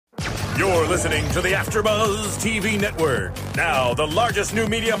You're listening to the AfterBuzz TV Network, now the largest new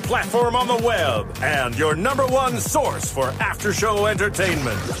media platform on the web, and your number one source for after-show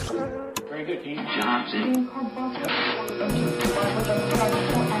entertainment. Very good, Dean Johnson. From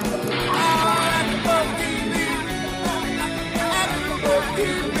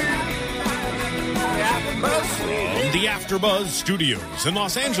the AfterBuzz Studios in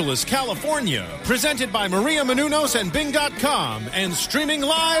Los Angeles, California, presented by Maria Menounos and Bing.com, and streaming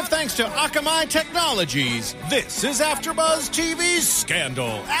live thanks to Akamai Technologies, this is AfterBuzz TV's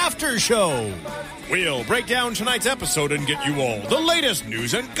Scandal After Show. We'll break down tonight's episode and get you all the latest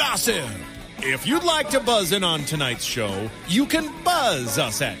news and gossip. If you'd like to buzz in on tonight's show, you can buzz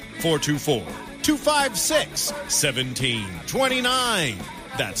us at 424-256-1729.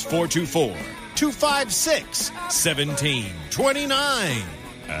 That's 424-256-1729.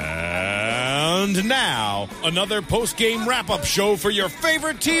 And now, another post-game wrap-up show for your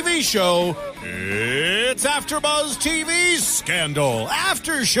favorite TV show. It's AfterBuzz TV's Scandal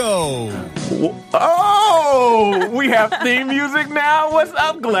After Show. Oh, we have theme music now? What's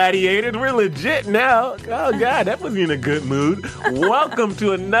up, Gladiators? We're legit now. Oh, God, that was in a good mood. Welcome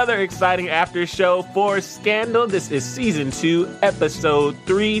to another exciting after show for Scandal. This is Season 2, Episode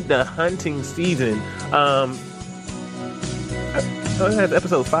 3, the hunting season. It has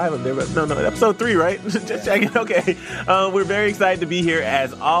episode 5 up there, but no, episode 3, right? Just checking. Okay. We're very excited to be here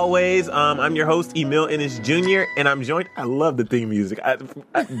as always. I'm your host, Emil Ennis Jr., and I'm joined. I love the theme music.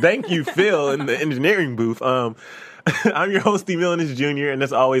 Thank you, Phil, in the engineering booth. I'm your host, Emil Ennis Jr., and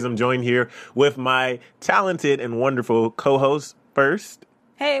as always, I'm joined here with my talented and wonderful co-host first.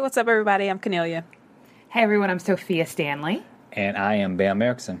 Hey, what's up, everybody? I'm Cornelia. Hey, everyone. I'm Sophia Stanley. And I am Bam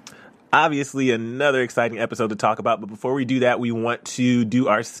Erickson. Obviously, another exciting episode to talk about. But before we do that, we want to do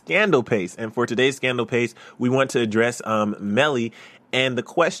our Scandal Pace. And for today's Scandal Pace, we want to address Melly. And the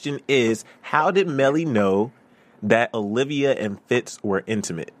question is, how did Melly know that Olivia and Fitz were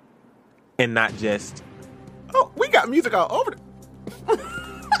intimate? And not just, oh, we got music all over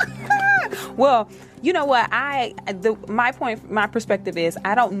Well, you know what? My perspective is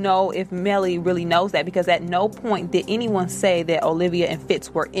I don't know if Melly really knows that, because at no point did anyone say that Olivia and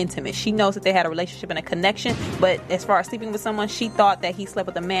Fitz were intimate. She knows that they had a relationship and a connection, but as far as sleeping with someone, she thought that he slept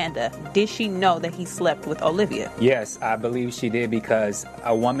with Amanda. Did she know that he slept with Olivia? Yes, I believe she did, because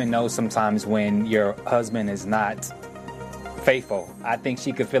a woman knows sometimes when your husband is not faithful. I think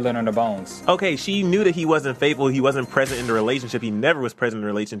she could feel it on her bones. Okay, she knew that he wasn't faithful. He wasn't present in the relationship. He never was present in the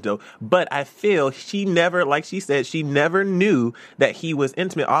relationship, though. But I feel she never, like she said, she never knew that he was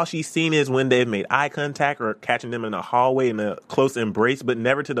intimate. All she's seen is when they've made eye contact or catching them in a hallway in a close embrace, but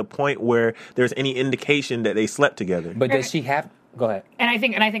never to the point where there's any indication that they slept together. But does she have... Go ahead. And I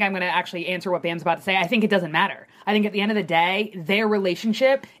think I'm going to actually answer what Bam's about to say. I think it doesn't matter. I think at the end of the day, their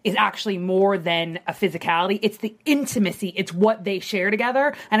relationship is actually more than a physicality. It's the intimacy. It's what they share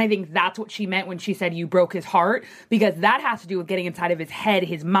together. And I think that's what she meant when she said you broke his heart, because that has to do with getting inside of his head,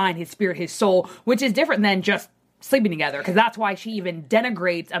 his mind, his spirit, his soul, which is different than just sleeping together, because that's why she even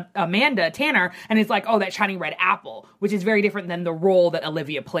denigrates Amanda Tanner and is like, oh, that shining red apple, which is very different than the role that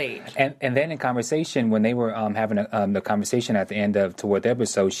Olivia played. And then in conversation, when they were having the conversation at the end of toward the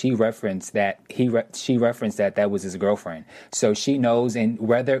episode, she referenced that that was his girlfriend. So she knows, and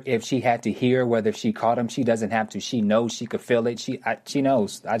whether if she had to hear, whether she caught him, she doesn't have to. She knows, she could feel it. She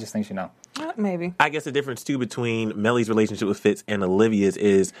knows. I just think she knows. Maybe. I guess the difference, too, between Melly's relationship with Fitz and Olivia's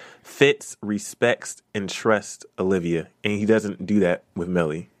is Fitz respects and trusts Olivia, and he doesn't do that with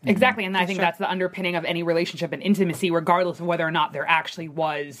Melly. Exactly, and I think that's the underpinning of any relationship and intimacy, regardless of whether or not there actually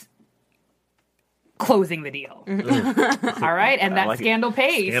was closing the deal. Mm-hmm. All right, and that's Scandal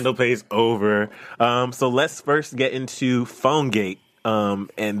Pace. Scandal Pace over. So let's first get into PhoneGate.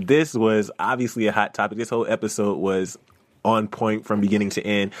 And this was obviously a hot topic. This whole episode was on point from beginning to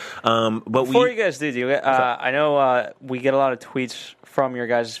end. But before you guys do, I know we get a lot of tweets from your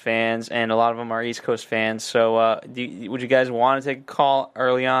guys' fans, and a lot of them are East Coast fans. So would you guys want to take a call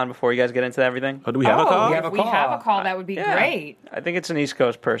early on before you guys get into everything? Oh, do we have a call? If we have a call, that would be great. I think it's an East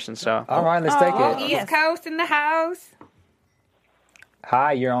Coast person. So all right, let's take it. East Coast in the house.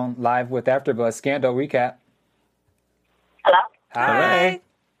 Hi, you're on live with AfterBuzz Scandal Recap. Hello. Hi.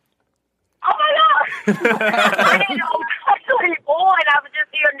 Oh my God! Actually, and I was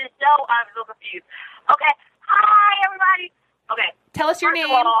just hearing this show. I was so confused. Okay. Hi, everybody. Okay. Tell us your name.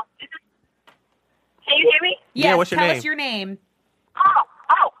 Can you hear me? Yeah, what's your name? Tell us your name.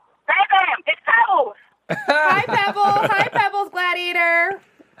 Oh, Bam, it's Pebbles. Hi, Pebbles. Hi, Pebbles, Gladiator.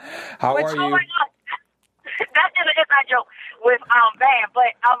 How are you? Oh my God. That's just an inside joke with Bam.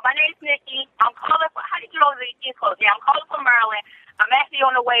 But my name's Nikki. I'm calling for, how do you get over the East Coast? Yeah, I'm calling from Maryland. I'm actually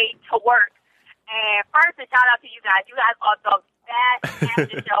on the way way to work. And first, a shout out to you guys. You guys are the best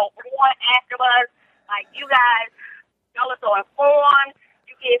after show on AfterBuzz. Like, you guys, y'all are so informed.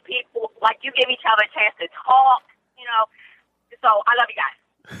 You give people, like, you give each other a chance to talk, you know. So, I love you guys.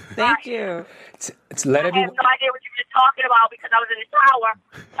 Thank you. Let I have no idea what you were talking about because I was in the shower.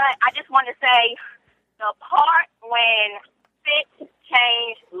 But I just want to say the part when Fitz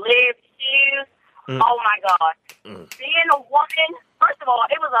changed Liv's shoes, oh, my God. Being a woman, first of all,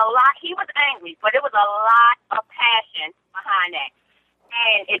 it was a lot. He was angry, but it was a lot of passion behind that.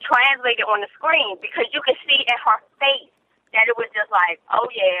 And it translated on the screen because you could see in her face that it was just like, oh,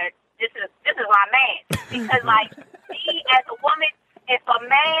 yeah, this is my man. Because, like, me as a woman, if a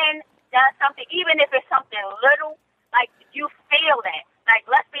man does something, even if it's something little, like, you feel that. Like,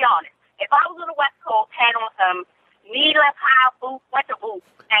 let's be honest. If I was on the West Coast, had on some knee-length high boots, winter boots,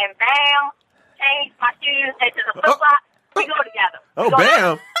 and bam, changed my shoes into the flip-flop, we go together. Oh,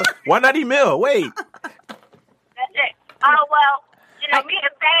 bam. Why not Emil? Wait. That's it. Oh, well, you know, me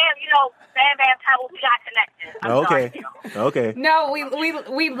and Bam, you know, Bam Pebbles, we got connected. Okay. No,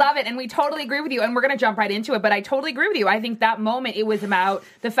 we love it, and we totally agree with you, and we're going to jump right into it, but I totally agree with you. I think that moment, it was about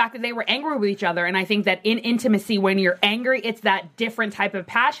the fact that they were angry with each other, and I think that in intimacy, when you're angry, it's that different type of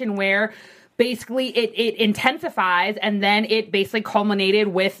passion where basically it intensifies, and then it basically culminated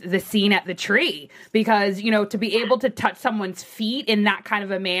with the scene at the tree. Because, you know, to be able to touch someone's feet in that kind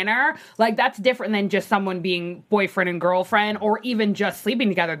of a manner, like, that's different than just someone being boyfriend and girlfriend or even just sleeping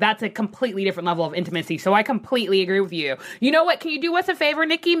together. That's a completely different level of intimacy. So I completely agree with you. You know what? Can you do us a favor,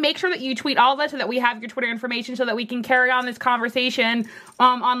 Nikki? Make sure that you tweet all of us so that we have your Twitter information so that we can carry on this conversation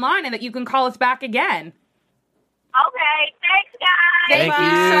online and that you can call us back again. Okay, thanks, guys. Thank you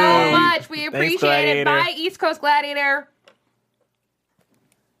so much. We Thanks, appreciate it. Gladiator. Bye, East Coast Gladiator.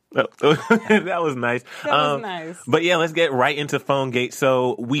 That was nice. That was nice. But yeah, let's get right into PhoneGate.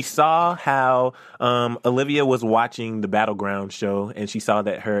 So we saw how Olivia was watching the Battleground show, and she saw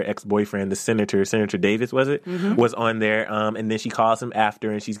that her ex-boyfriend, the Senator Davis, was it, was on there. And then she calls him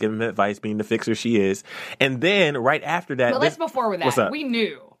after, and she's giving him advice, being the fixer she is. And then right after that, But let's before What's that, up? we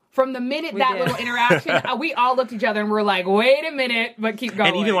knew. From the minute that did. little interaction, we all looked at each other and we're like, wait a minute, but keep going.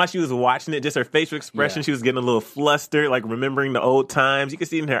 And even while she was watching it, just her facial expression, Yeah. she was getting a little flustered, like remembering the old times. You could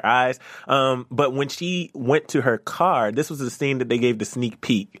see it in her eyes. But when she went to her car, this was the scene that they gave the sneak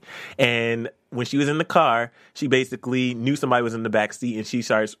peek. And when she was in the car, she basically knew somebody was in the back seat, and she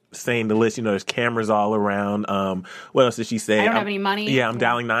starts saying the list. You know, there's cameras all around. What else did she say? I don't have any money. Yeah, I'm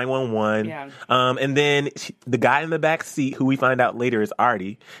dialing 911. Yeah. And then the guy in the back seat, who we find out later is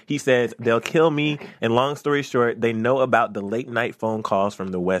Artie, he says, they'll kill me. And long story short, they know about the late night phone calls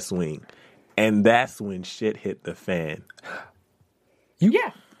from the West Wing. And that's when shit hit the fan.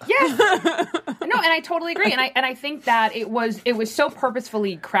 Yeah. Yes. No, and I totally agree. And I think that it was so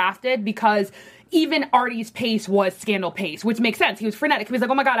purposefully crafted because even Artie's pace was scandal pace, which makes sense. He was frenetic. He was like,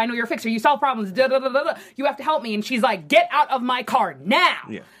 oh my God, I know you're a fixer. You solve problems. Da, da, da, da, da. You have to help me. And she's like, get out of my car now.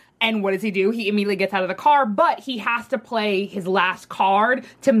 Yeah. And what does he do? He immediately gets out of the car, but he has to play his last card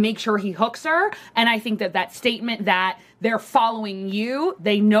to make sure he hooks her. And I think that statement that they're following you,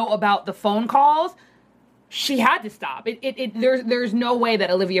 they know about the phone calls, she had to stop. There's no way that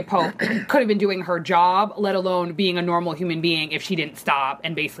Olivia Pope could have been doing her job, let alone being a normal human being, if she didn't stop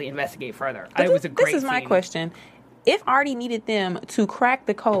and basically investigate further. It was a great This is my scene. question. If Artie needed them to crack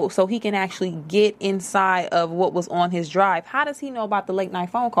the code so he can actually get inside of what was on his drive, how does he know about the late night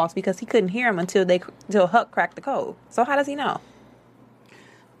phone calls? Because he couldn't hear them until Huck cracked the code. So how does he know?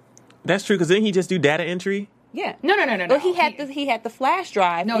 That's true, because didn't he just do data entry? Yeah. No. Well, he had the flash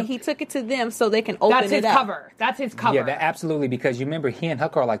drive, No. and he took it to them so they can open That's it his up. cover. That's his cover. Yeah, that absolutely, because you remember he and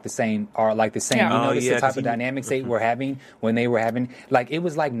Huck are like the same. Yeah. You Oh, notice yeah, the 'cause type of dynamics they were having when they were having, like, it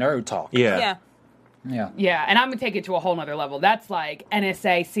was like nerd talk. Yeah. Yeah. Yeah, and I'm going to take it to a whole nother level. That's like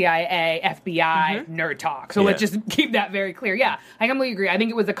NSA, CIA, FBI, nerd talk. So let's Yeah. just keep that very clear. Yeah, I completely agree. I think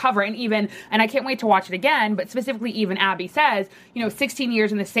it was a cover, and I can't wait to watch it again, but specifically even Abby says, 16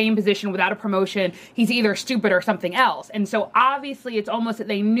 years in the same position without a promotion, he's either stupid or something else. And so obviously it's almost that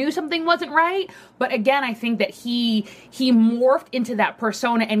they knew something wasn't right, but again, I think that he morphed into that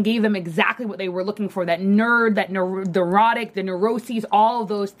persona and gave them exactly what they were looking for, that nerd, that neurotic, the neuroses, all of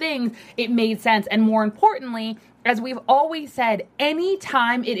those things. It made sense. And more importantly, as we've always said,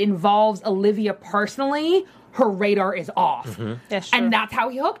 anytime it involves Olivia personally, her radar is off. That's true. And that's how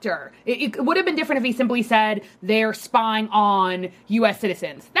he hooked her. It would have been different if he simply said they're spying on U.S.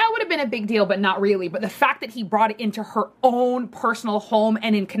 citizens. That would have been a big deal, but not really. But the fact that he brought it into her own personal home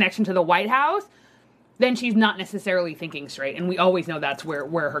and in connection to the White House, then she's not necessarily thinking straight. And we always know that's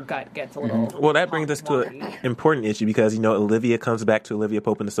where her gut gets a little... Well, that brings us to an important issue because, Olivia comes back to Olivia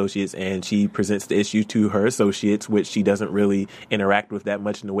Pope and Associates and she presents the issue to her associates, which she doesn't really interact with that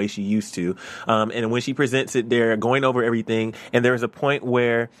much in the way she used to. And when she presents it, they're going over everything. And there's a point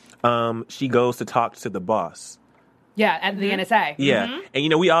where she goes to talk to the boss. Yeah, at the NSA. Yeah. Mm-hmm.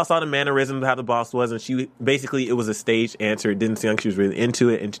 And, we all saw the mannerism of how the boss was. And she basically, it was a staged answer. It didn't seem like she was really into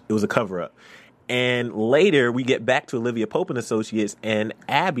it. And it was a cover-up. And later, we get back to Olivia Pope and Associates, and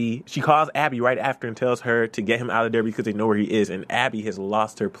Abby, she calls Abby right after and tells her to get him out of there because they know where he is. And Abby has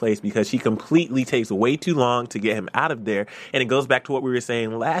lost her place because she completely takes way too long to get him out of there. And it goes back to what we were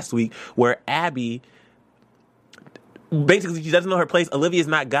saying last week, where Abby... basically, she doesn't know her place. Olivia is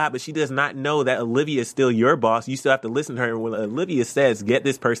not God, but she does not know that Olivia is still your boss. You still have to listen to her. And when Olivia says, get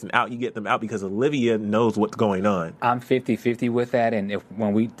this person out, you get them out because Olivia knows what's going on. I'm 50-50 with that. And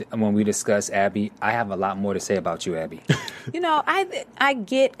when we discuss Abby, I have a lot more to say about you, Abby. I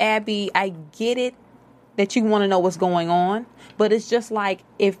get Abby. I get it that you want to know what's going on. But it's just like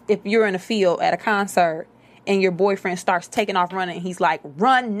if you're in a field at a concert and your boyfriend starts taking off running, and he's like,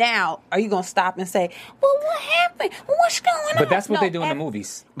 run now. Are you going to stop and say, well, what happened? What's going on? But that's what they do in the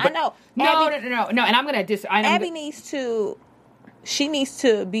movies. I know. No. And I'm going to Abby needs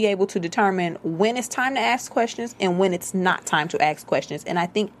to be able to determine when it's time to ask questions and when it's not time to ask questions. And I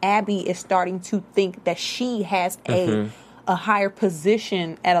think Abby is starting to think that she has a higher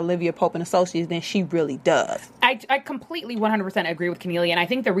position at Olivia Pope and Associates than she really does. I completely 100% agree with Keneally, and I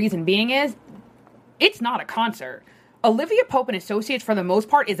think the reason being is it's not a concert. Olivia Pope and Associates, for the most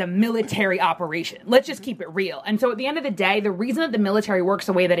part, is a military operation. Let's just keep it real. And so at the end of the day, the reason that the military works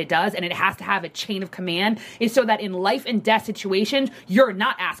the way that it does, and it has to have a chain of command, is so that in life and death situations, you're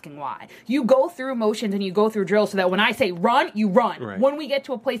not asking why. You go through motions and you go through drills so that when I say run, you run. Right. When we get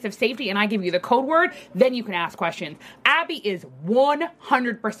to a place of safety and I give you the code word, then you can ask questions. Abby is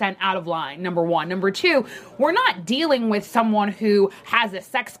 100% out of line, number one. Number two, we're not dealing with someone who has a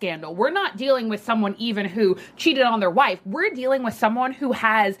sex scandal. We're not dealing with someone even who cheated on their wife. We're dealing with someone who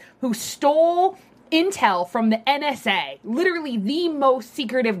stole intel from the NSA, literally the most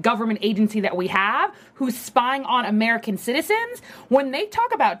secretive government agency that we have, who's spying on American citizens. When they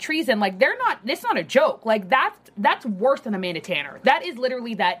talk about treason, it's not a joke. That's worse than Amanda Tanner. That is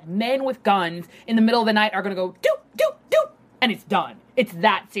literally that men with guns in the middle of the night are going to go doop, doop, doop, and it's done. It's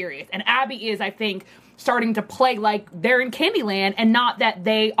that serious. And Abby is, I think, starting to play like they're in Candyland and not that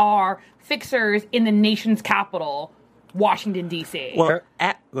they are fixers in the nation's capital, Washington, D.C. Well,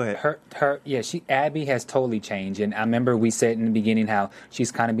 go ahead. Abby has totally changed. And I remember we said in the beginning how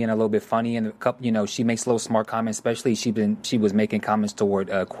she's kind of being a little bit funny and she makes little smart comments, especially she was making comments toward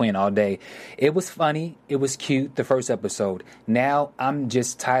Quinn all day. It was funny. It was cute, the first episode. Now I'm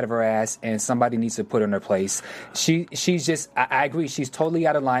just tired of her ass and somebody needs to put her in her place. She's just, I agree, she's totally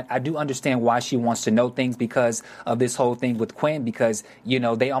out of line. I do understand why she wants to know things because of this whole thing with Quinn because,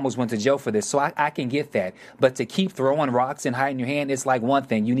 they almost went to jail for this. So I can get that. But to keep throwing rocks and hiding your hand, it's like one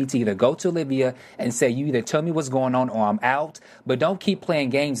thing. You need to either go to Olivia and say, you either tell me what's going on or I'm out. But don't keep playing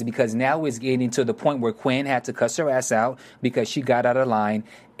games because now it's getting to the point where Quinn had to cuss her ass out because she got out of line.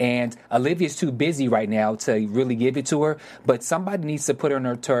 And Olivia's too busy right now to really give it to her. But somebody needs to put her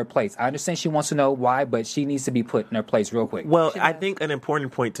in to her place. I understand she wants to know why, but she needs to be put in her place real quick. Well, I think an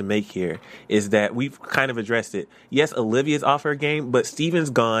important point to make here is that we've kind of addressed it. Yes, Olivia's off her game, but Steven's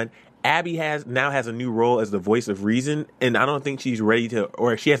gone. Abby now has a new role as the voice of reason, and I don't think she's ready to,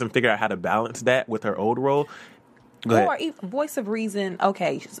 or she hasn't figured out how to balance that with her old role. Go ahead. Or even voice of reason.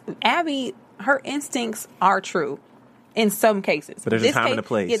 Okay, Abby, her instincts are true in some cases. But there's a time and a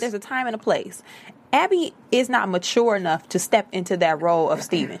place. Yeah, there's a time and a place. Abby is not mature enough to step into that role of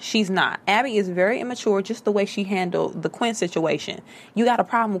Steven. She's not. Abby is very immature, just the way she handled the Quinn situation. You got a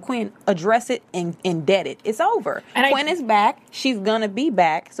problem with Quinn, address it and dead it. It's over. And Quinn is back. She's gonna be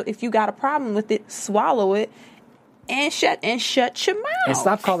back. So if you got a problem with it, swallow it and shut your mouth. And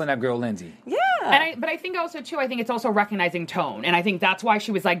stop calling that girl Lindsay. Yeah. But I think also too, I think it's also recognizing tone, and I think that's why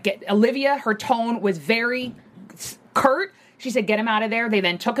she was like, Olivia. Her tone was very curt. She said, get him out of there. They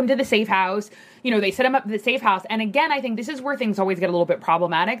then took him to the safe house. They set him up at the safe house. And again, I think this is where things always get a little bit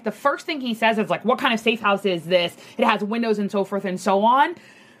problematic. The first thing he says is like, what kind of safe house is this? It has windows and so forth and so on.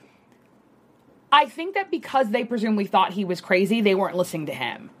 I think that because they presumably thought he was crazy, they weren't listening to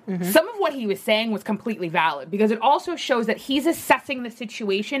him. Mm-hmm. Some of what he was saying was completely valid because it also shows that he's assessing the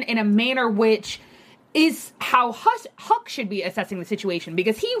situation in a manner which is how Huck should be assessing the situation,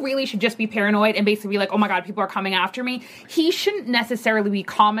 because he really should just be paranoid and basically be like, oh my God, people are coming after me. He shouldn't necessarily be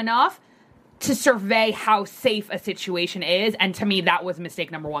calm enough to survey how safe a situation is. And to me, that was mistake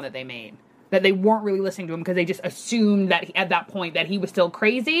number one that they made. that they weren't really listening to him because they just assumed that at that point that he was still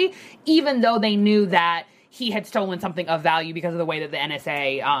crazy, even though they knew that he had stolen something of value because of the way that the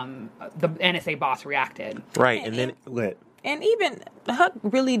NSA boss reacted. Right, and then what? And even Huck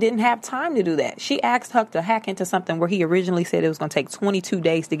really didn't have time to do that. She asked Huck to hack into something where he originally said it was going to take 22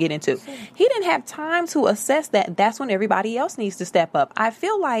 days to get into. He didn't have time to assess that. That's when everybody else needs to step up. I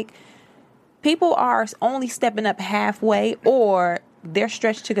feel like people are only stepping up halfway, or they're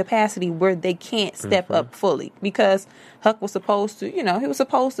stretched to capacity where they can't step up fully, because Huck was supposed to, he was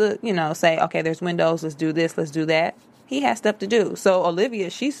supposed to, say, okay, there's windows, let's do this, let's do that. He has stuff to do. So Olivia,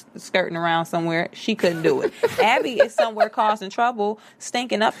 she's skirting around somewhere. She couldn't do it. Abby is somewhere causing trouble,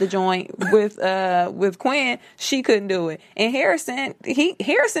 stinking up the joint with Quinn. She couldn't do it. And Harrison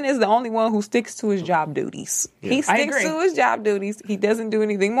is the only one who sticks to his job duties. Yeah. He sticks to his job duties. He doesn't do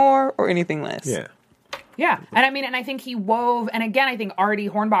anything more or anything less. Yeah. Yeah. And I think he wove, and again, I think Artie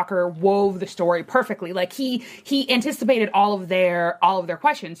Hornbacher wove the story perfectly. Like he anticipated all of their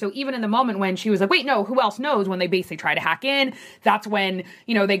questions. So even in the moment when she was like, wait, no, who else knows? When they basically try to hack in, that's when,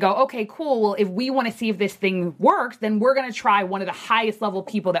 they go, okay, cool. Well, if we want to see if this thing works, then we're going to try one of the highest level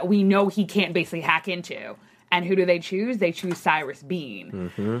people that we know he can't basically hack into. And who do they choose? They choose Cyrus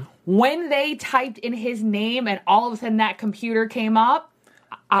Bean. Mm-hmm. When they typed in his name and all of a sudden that computer came up,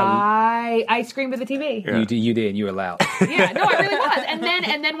 I screamed at the TV. Yeah. You did. You were loud. Yeah, no, I really was.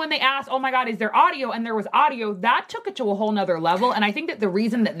 And then when they asked, oh my God, is there audio? And there was audio, that took it to a whole nother level. And I think that the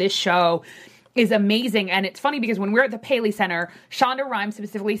reason that this show is amazing, and it's funny because when we're at the Paley Center, Shonda Rhimes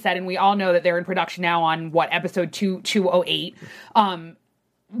specifically said, and we all know that they're in production now on episode 208.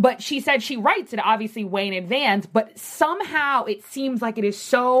 But she said she writes it obviously way in advance, but somehow it seems like it is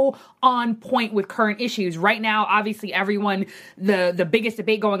so on point with current issues. Right now, obviously everyone, the biggest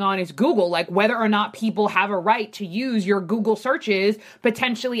debate going on is Google, like whether or not people have a right to use your Google searches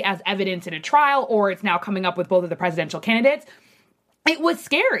potentially as evidence in a trial, or it's now coming up with both of the presidential candidates. It was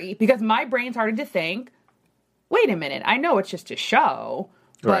scary because my brain started to think, wait a minute, I know it's just a show,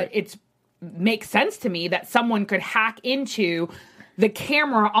 but it makes sense to me that someone could hack into the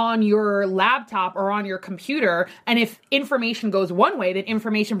camera on your laptop or on your computer, and if information goes one way, then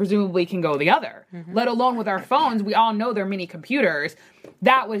information presumably can go the other. Mm-hmm. Let alone with our phones, we all know they're mini computers.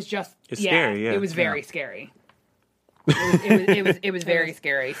 That was just scary. Yeah, it was very scary. It was very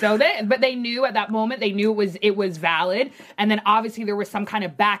scary. So they knew at that moment, they knew it was valid. And then obviously there was some kind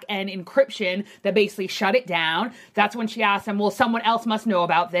of back end encryption that basically shut it down. That's when she asked him, well, someone else must know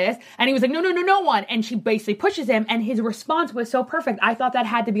about this. And he was like, no one. And she basically pushes him, and his response was so perfect. I thought that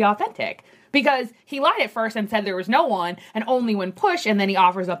had to be authentic. Because he lied at first and said there was no one, and only when pushed, and then he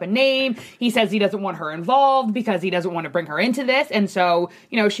offers up a name. He says he doesn't want her involved because he doesn't want to bring her into this. And so,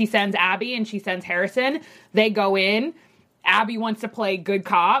 she sends Abby and she sends Harrison. They go in. Abby wants to play good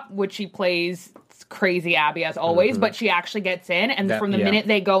cop, which she plays crazy Abby as always, but she actually gets in. And from the minute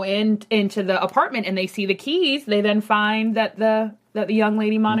they go into the apartment and they see the keys, they then find that the young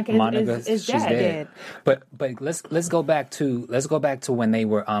lady Monica is dead. But let's go back to when they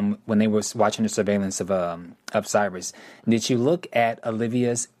were watching the surveillance of Cyrus. Did you look at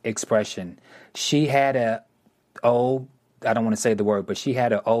Olivia's expression? She had I don't want to say the word, but she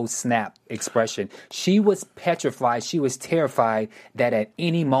had an oh snap expression. She was petrified. She was terrified that at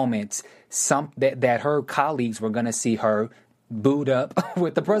any moment that her colleagues were going to see her booed up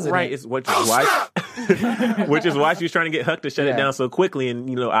with the president. Right, which is why she was trying to get Huck to shut it down so quickly,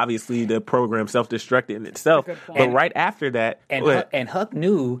 and obviously the program self-destructed in itself. But right after that, and Huck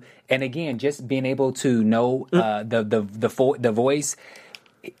knew, and again, just being able to know the voice,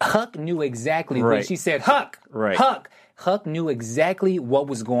 Huck knew exactly when she said Huck, Huck. Huck knew exactly what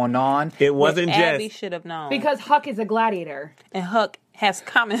was going on. It wasn't just Abby should have known, because Huck is a gladiator, and Huck has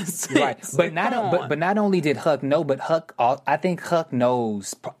common sense. Right, but not only did Huck know, but I think Huck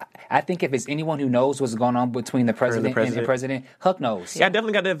knows. I think if it's anyone who knows what's going on between the president and the president, Huck knows. Yeah, I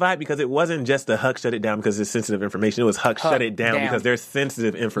definitely got that vibe, because it wasn't just the Huck shut it down because it's sensitive information. It was Huck shut it down because there's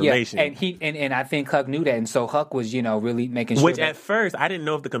sensitive information. Yeah, and I think Huck knew that, and so Huck was really making sure. Which at first I didn't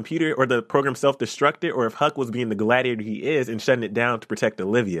know if the computer or the program self-destructed, or if Huck was being the gladiator he is and shutting it down to protect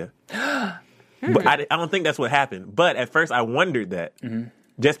Olivia. But I don't think that's what happened. But at first I wondered that. Mm-hmm.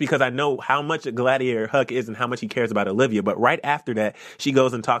 Just because I know how much a gladiator Huck is and how much he cares about Olivia. But right after that, she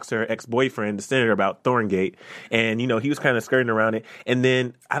goes and talks to her ex-boyfriend, the senator, about Thorngate. And, he was kind of skirting around it. And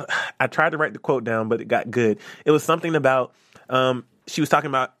then I tried to write the quote down, but it got good. It was something about, she was talking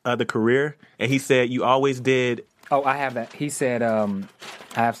about the career. And he said, you always did. Oh, I have that. He said, I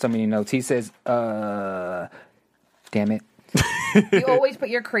have so many notes. He says, damn it. You always put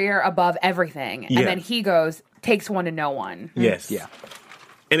your career above everything. And then he goes, takes one to know one. Yes. Yeah.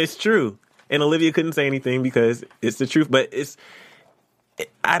 And it's true. And Olivia couldn't say anything because it's the truth. But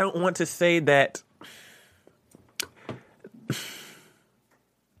I don't want to say that.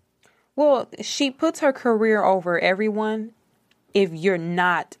 Well, she puts her career over everyone if you're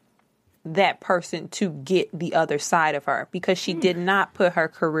not that person to get the other side of her, because she did not put her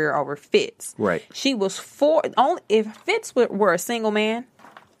career over Fitz. Right. She was only if Fitz were a single man,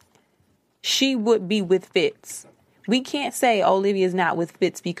 she would be with Fitz. We can't say Olivia's not with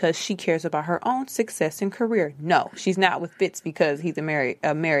Fitz because she cares about her own success and career. No, she's not with Fitz because he's a married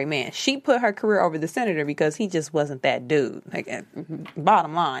man. She put her career over the senator because he just wasn't that dude. Like,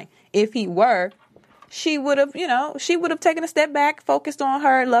 bottom line, if he were, she would have taken a step back, focused on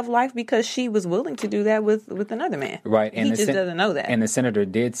her love life because she was willing to do that with another man. Right. And he just doesn't know that. And the senator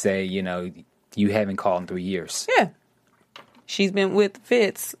did say, you haven't called in 3 years. Yeah. She's been with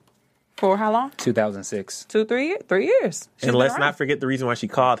Fitz for how long? 2006. 3 years. And let's not forget the reason why she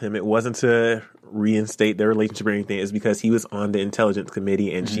called him. It wasn't to reinstate their relationship or anything. It's because he was on the intelligence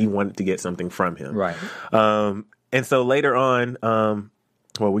committee and she wanted to get something from him. Right. And so later on,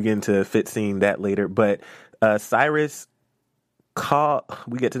 we get into Fitz seeing that later, but Cyrus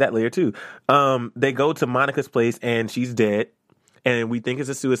we get to that later too. They go to Monica's place and she's dead. And we think it's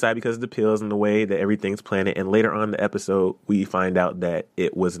a suicide because of the pills and the way that everything's planned. And later on in the episode, we find out that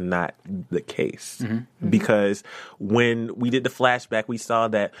it was not the case. Mm-hmm. Because when we did the flashback, we saw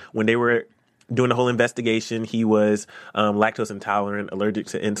that when they were doing the whole investigation, he was lactose intolerant, allergic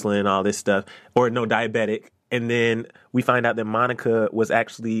to insulin, all this stuff, diabetic. And then we find out that Monica was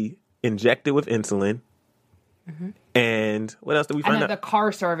actually injected with insulin. Mm-hmm. And what else did we find out? The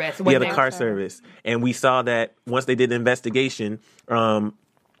car service. The car service. And we saw that once they did the investigation,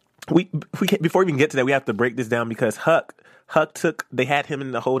 we before we even get to that, we have to break this down because Huck they had him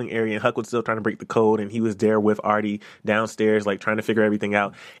in the holding area and Huck was still trying to break the code and he was there with Artie downstairs, like trying to figure everything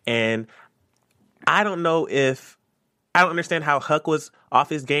out. And I don't understand how Huck was off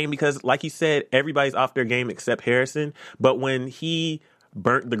his game because, like you said, everybody's off their game except Harrison. But when he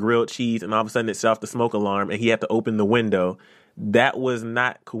burnt the grilled cheese and all of a sudden it set off the smoke alarm and he had to open the window, that was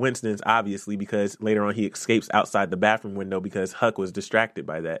not coincidence, obviously, because later on he escapes outside the bathroom window because Huck was distracted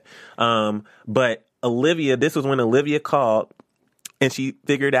by that. But Olivia, this was when Olivia called and she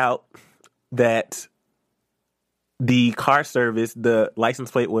figured out that the car service, the license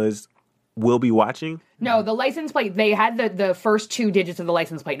plate was "Will be watching." No, the license plate, they had the first 2 digits of the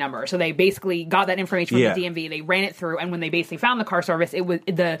license plate number. So they basically got that information from the DMV. They ran it through. And when they basically found the car service, it was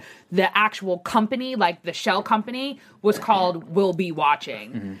the actual company, like the shell company, was called Will Be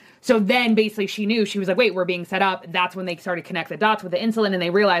Watching. Mm-hmm. So then basically she knew. She was like, wait, we're being set up. That's when they started to connect the dots with the insulin. And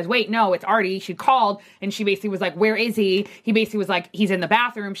they realized, wait, no, it's Artie. She called and she basically was like, where is he? He basically was like, he's in the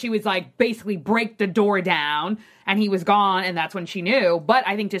bathroom. She was like, basically break the door down. And he was gone. And that's when she knew. But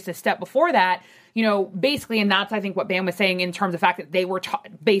I think just a step before that, basically, and that's, I think, what Bam was saying in terms of the fact that they were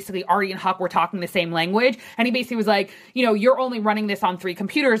basically Artie and Huck were talking the same language. And he basically was like, you're only running this on 3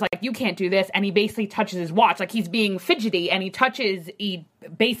 computers. Like, you can't do this. And he basically touches his watch. Like, he's being fidgety and he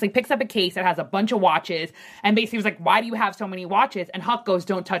basically picks up a case that has a bunch of watches and basically was like, why do you have so many watches? And Huck goes,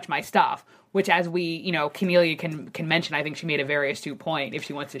 don't touch my stuff. Which, as we, Cornelia can mention, I think she made a very astute point if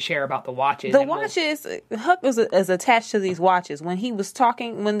she wants to share about the watches. The watches, Huck is attached to these watches. When he was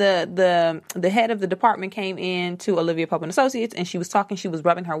talking, when the head of the department came in to Olivia Pope and Associates, and she was talking, she was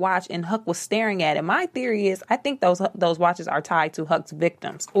rubbing her watch, and Huck was staring at it. My theory is, I think those watches are tied to Huck's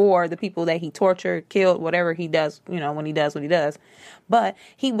victims or the people that he tortured, killed, whatever he does, when he does what he does. But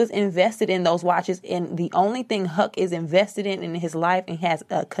he was invested in those watches, and the only thing Huck is invested in his life and has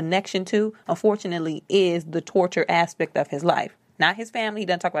a connection to, unfortunately, is the torture aspect of his life. Not his family. He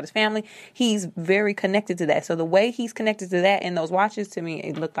doesn't talk about his family. He's very connected to that. So the way he's connected to that in those watches, to me,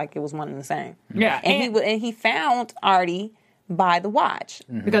 it looked like it was one and the same. Yeah. And he found Artie by the watch.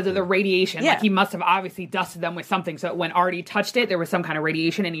 Because of the radiation. Yeah. Like, he must have obviously dusted them with something. So when Artie touched it, there was some kind of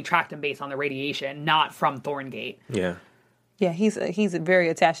radiation, and he tracked him based on the radiation, not from Thorngate. Yeah. Yeah, he's very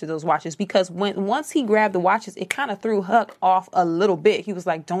attached to those watches because once he grabbed the watches, it kind of threw Huck off a little bit. He was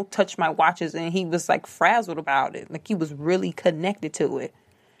like, "Don't touch my watches," and he was like frazzled about it. Like, he was really connected to it.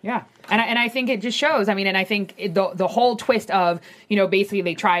 Yeah, and I think it just shows. I mean, and I think the whole twist of, basically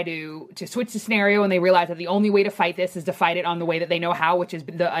they try to switch the scenario and they realize that the only way to fight this is to fight it on the way that they know how, which is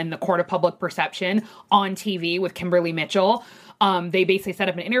in the court of public perception on TV with Kimberly Mitchell. They basically set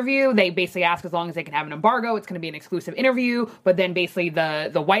up an interview. They basically ask as long as they can have an embargo, it's going to be an exclusive interview. But then basically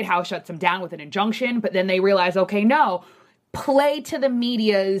the White House shuts them down with an injunction. But then they realize, okay, no, play to the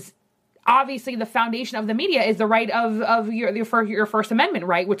media's obviously the foundation of the media is the right of your First Amendment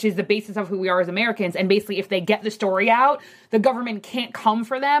right, which is the basis of who we are as Americans. And basically, if they get the story out, the government can't come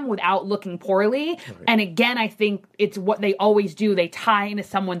for them without looking poorly. Right. And again, I think it's what they always do. They tie into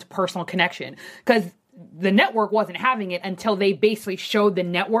someone's personal connection, because the network wasn't having it until they basically showed the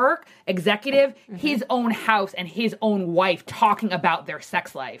network executive his own house and his own wife talking about their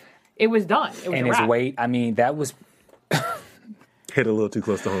sex life. It was done. It was and a his wrap. weight, I mean, that was... hit a little too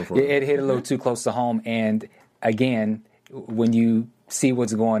close to home for him. It hit a little too close to home. And again, when you see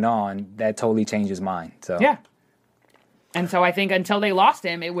what's going on, that totally changed his mind. So yeah. And so I think until they lost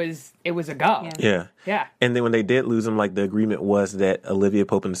him, it was a go. Yeah. Yeah. And then when they did lose him, like, the agreement was that Olivia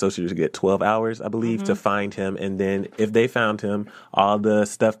Pope and Associates would get 12 hours, I believe, to find him. And then if they found him, all the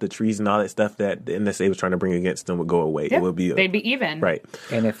stuff, the treason, all that stuff that the NSA was trying to bring against them would go away. Yeah. It would be they'd be even. Right.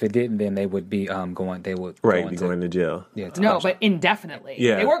 And if it didn't, then they would be going going to jail. Yeah, no, but indefinitely.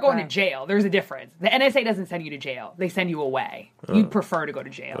 Yeah. They weren't going to jail. There's a difference. The NSA doesn't send you to jail. They send you away. You'd prefer to go to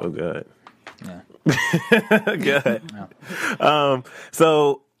jail. Oh, good. Yeah. Good.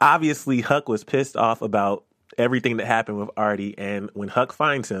 So obviously Huck was pissed off about everything that happened with Artie, and when Huck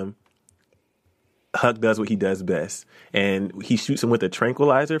finds him, Huck does what he does best, and he shoots him with a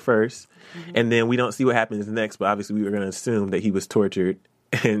tranquilizer first, and then we don't see what happens next, but obviously we were going to assume that he was tortured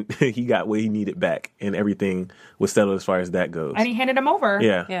and he got what he needed back, and everything was settled as far as that goes. And he handed him over.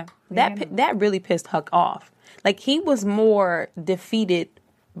 Yeah. Yeah. That really pissed Huck off. Like, he was more defeated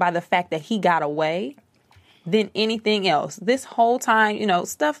by the fact that he got away than anything else. This whole time,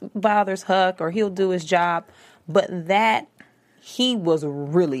 stuff bothers Huck, or he'll do his job, but that he was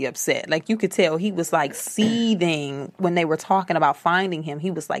really upset. Like, you could tell he was like seething when they were talking about finding him.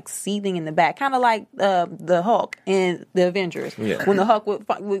 He was like seething in the back, kind of like the Hulk in the Avengers. Yeah. When the Hulk would,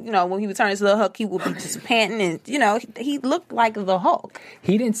 when he would turn into the Hulk, he would be just panting, and he looked like the Hulk.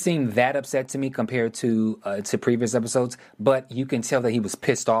 He didn't seem that upset to me compared to previous episodes, but you can tell that he was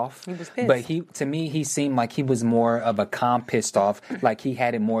pissed off. He was pissed. But to me, he seemed like he was more of a calm pissed off, like he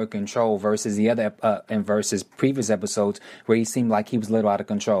had it more in control versus the other and versus previous episodes where he seemed like he was a little out of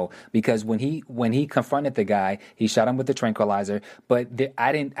control, because when he confronted the guy, he shot him with the tranquilizer. But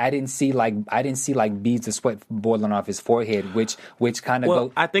I didn't see like beads of sweat boiling off his forehead, which kind of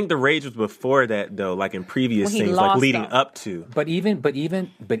go. I think the rage was before that, though, like in previous things, like leading up to. But even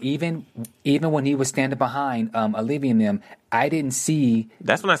when he was standing behind Olivia and them, I didn't see.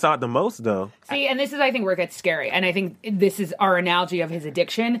 That's when I saw it the most, though. See, and this is, I think, where it gets scary. And I think this is our analogy of his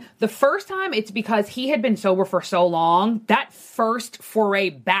addiction. The first time, it's because he had been sober for so long. That first foray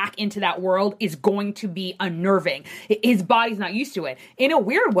back into that world is going to be unnerving. His body's not used to it. In a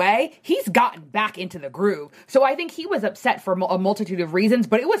weird way, he's gotten back into the groove. So I think he was upset for a multitude of reasons,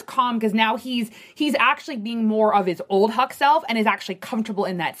 but it was calm because now he's actually being more of his old Huck self and is actually comfortable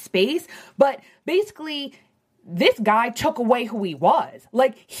in that space. But basically, this guy took away who he was.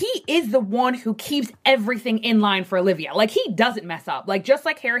 Like, he is the one who keeps everything in line for Olivia. Like, he doesn't mess up. Like, just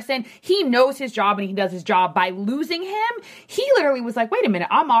like Harrison, he knows his job and he does his job. By losing him, he literally was like, wait a minute,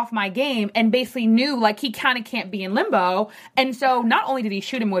 I'm off my game, and basically knew, like, he kind of can't be in limbo. And so not only did he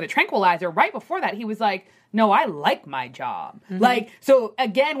shoot him with a tranquilizer, right before that, he was like, no, I like my job. Mm-hmm. Like, so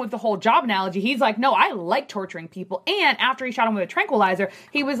again, with the whole job analogy, he's like, no, I like torturing people. And after he shot him with a tranquilizer,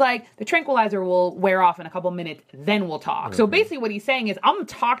 he was like, the tranquilizer will wear off in a couple minutes, then we'll talk. Mm-hmm. So basically what he's saying is, I'm going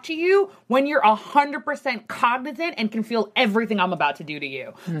to talk to you when you're 100% cognizant and can feel everything I'm about to do to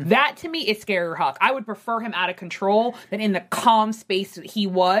you. Mm-hmm. That, to me, is scarier Huck. I would prefer him out of control than in the calm space that he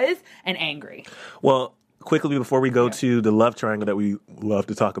was and angry. Well, quickly before we go to the love triangle that we love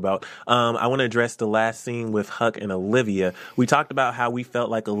to talk about, I want to address the last scene with Huck and Olivia. We talked about how we felt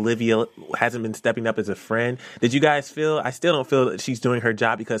like Olivia hasn't been stepping up as a friend. Did you guys feel? I still don't feel that she's doing her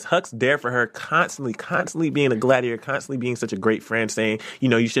job, because Huck's there for her constantly being a gladiator, constantly being such a great friend, saying,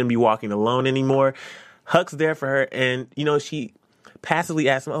 you shouldn't be walking alone anymore. Huck's there for her, and, she passively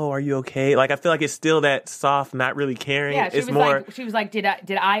asked him, "Oh, are you okay?" Like, I feel like it's still that soft, not really caring. Yeah, she was like, did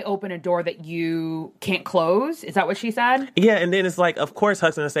I open a door that you can't close? Is that what she said? Yeah, and then it's like, of course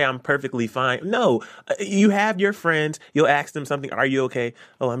Huck's gonna say, "I'm perfectly fine." No, you have your friends. You'll ask them something. Are you okay?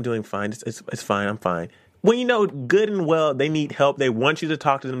 Oh, I'm doing fine. It's fine. I'm fine. When you know good and well they need help, they want you to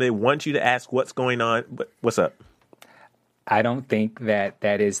talk to them. They want you to ask what's going on. But what's up? I don't think that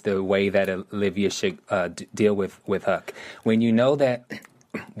is the way that Olivia should deal with Huck. When you know that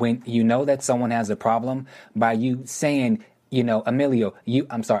someone has a problem, by you saying, Emil, you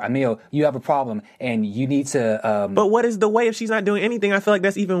have a problem and you need to. But what is the way if she's not doing anything? I feel like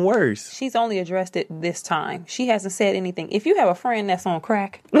that's even worse. She's only addressed it this time. She hasn't said anything. If you have a friend that's on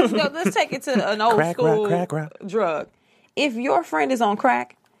crack, let's take it to an old school crack. drug. If your friend is on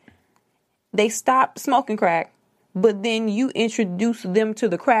crack, they stop smoking crack, but then you introduce them to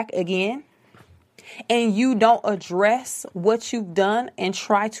the crack again, and you don't address what you've done and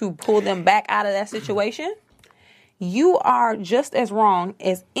try to pull them back out of that situation, you are just as wrong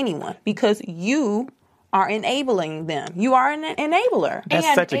as anyone because you are enabling them. You are an enabler.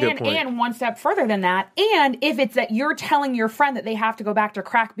 That's such a good point. And one step further than that, and if it's that you're telling your friend that they have to go back to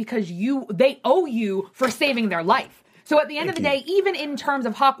crack because they owe you for saving their life. So at the end of the day, even in terms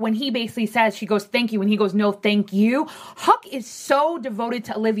of Huck, when he basically says, she goes, thank you, and he goes, no, thank you, Huck is so devoted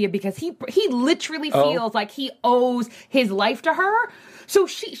to Olivia because he literally feels like he owes his life to her. So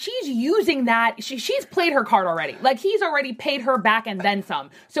she's using that. She's played her card already. Like, he's already paid her back and then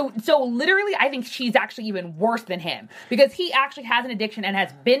some. So literally, I think she's actually even worse than him because he actually has an addiction and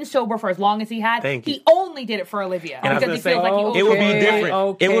has been sober for as long as he had. He only did it for Olivia because he feels like he owes her. It would be different.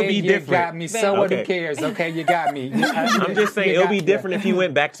 Okay, it would be you different. Got me. Someone who cares. Okay, you got me. I'm just saying it would be different if he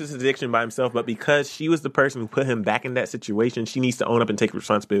went back to his addiction by himself, but because she was the person who put him back in that situation, she needs to own up and take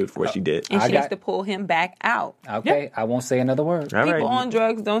responsibility for what she did. And she needs to pull him back out. Okay, I won't say another word. All People on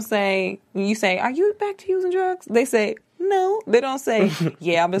drugs don't say, when you say, are you back to using drugs? They say, no. They don't say,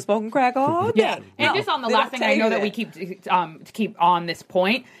 yeah, I've been smoking crack all day. Yeah. And just on the last thing, I know that we keep on this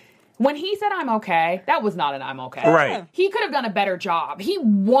point. When he said, I'm okay, that was not an I'm okay. Right. He could have done a better job. He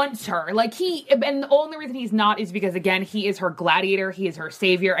wants her. And the only reason he's not is because, again, he is her gladiator. He is her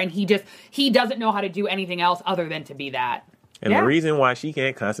savior. And he doesn't know how to do anything else other than to be that. And the reason why she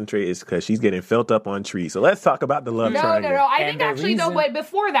can't concentrate is because she's getting felt up on trees. So let's talk about the love triangle. No. I think actually, but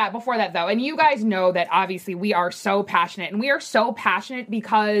before that, though, and you guys know that obviously we are so passionate. And we are so passionate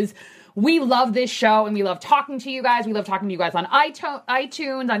because we love this show and we love talking to you guys. We love talking to you guys on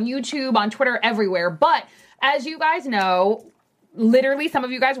iTunes, on YouTube, on Twitter, everywhere. But as you guys know, literally, some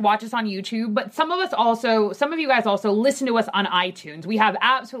of you guys watch us on YouTube, but some of you guys also listen to us on iTunes. We have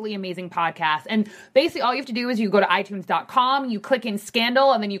absolutely amazing podcasts. And basically all you have to do is you go to iTunes.com, you click in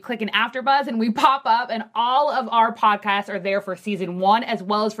Scandal, and then you click in AfterBuzz, and we pop up, and all of our podcasts are there for season 1 as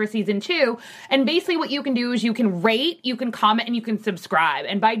well as for season 2. And basically what you can do is you can rate, you can comment, and you can subscribe.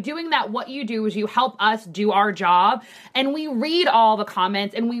 And by doing that, what you do is you help us do our job, and we read all the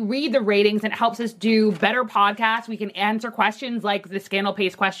comments, and we read the ratings, and it helps us do better podcasts. We can answer questions like the Scandal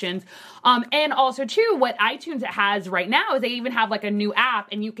Pace questions. And also, too, what iTunes has right now is they even have like a new app,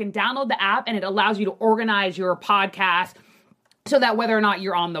 and you can download the app, and it allows you to organize your podcast so that whether or not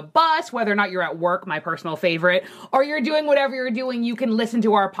you're on the bus, whether or not you're at work, my personal favorite, or you're doing whatever you're doing, you can listen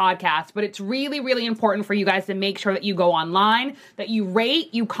to our podcast. But it's really, really important for you guys to make sure that you go online, that you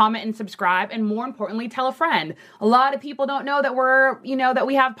rate, you comment and subscribe, and more importantly, tell a friend. A lot of people don't know that that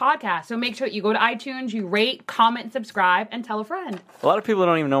we have podcasts. So make sure that you go to iTunes, you rate, comment, subscribe, and tell a friend. A lot of people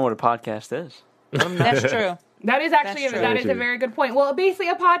don't even know what a podcast is. That's true. That is actually that is a very good point. Well, basically,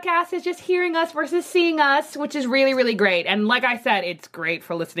 a podcast is just hearing us versus seeing us, which is really, really great. And like I said, it's great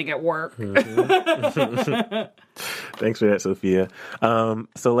for listening at work. Thanks for that, Sophia.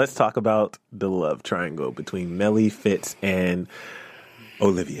 So let's talk about the love triangle between Melly, Fitz, and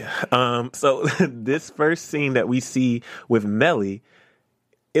Olivia. So this first scene that we see with Melly,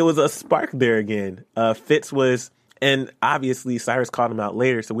 it was a spark there again. Fitz was... And obviously, Cyrus called him out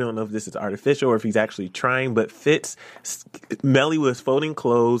later, so we don't know if this is artificial or if he's actually trying. But Melly was folding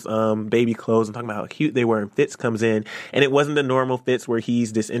clothes, baby clothes, and talking about how cute they were. And Fitz comes in, and it wasn't the normal Fitz where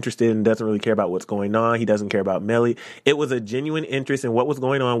he's disinterested and doesn't really care about what's going on. He doesn't care about Melly. It was a genuine interest in what was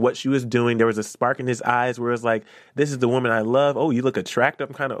going on, what she was doing. There was a spark in his eyes where it was like, "This is the woman I love. Oh, you look attractive."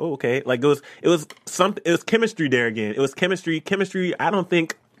 I'm kind of okay. Like it was chemistry there again. It was chemistry. I don't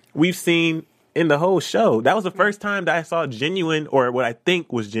think we've seen in the whole show. That was the first time that I saw genuine, or what I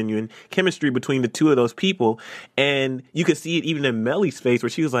think was genuine, chemistry between the two of those people. And you could see it even in Melly's face where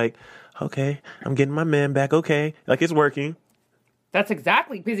she was like, okay, I'm getting my man back. Okay. Like, it's working. That's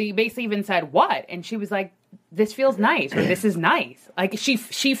exactly, because he basically even said, what? And she was like, this feels nice, or this is nice. Like, she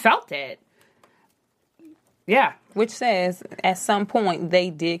felt it. Yeah. Which says, at some point, they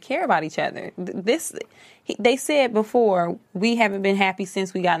did care about each other. They said before, we haven't been happy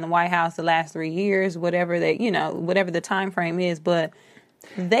since we got in the White House the last 3 years, whatever the time frame is, but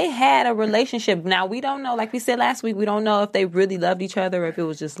they had a relationship. Now, we don't know, like we said last week, we don't know if they really loved each other, or if it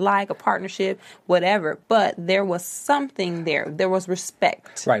was just like a partnership, whatever. But there was something there. There was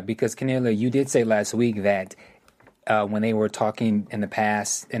respect. Right, because, Kenila, you did say last week that when they were talking in the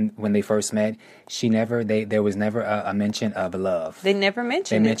past and when they first met, there was never a mention of love. They never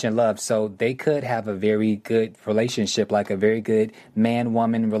mentioned mentioned love. So they could have a very good relationship, like a very good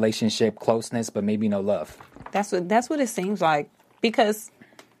man-woman relationship, closeness, but maybe no love. That's what it seems like. Because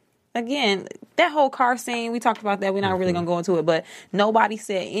again, that whole car scene, we talked about that. We're not really going to go into it, but nobody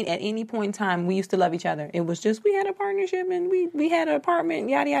said at any point in time we used to love each other. It was just we had a partnership and we had an apartment,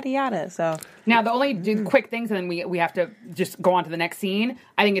 yada, yada, yada. So now the only quick things, and then we have to just go on to the next scene.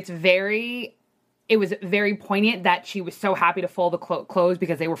 I think it was very poignant that she was so happy to fold the clothes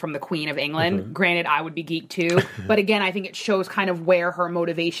because they were from the Queen of England. Granted, I would be geeked too. But again, I think it shows kind of where her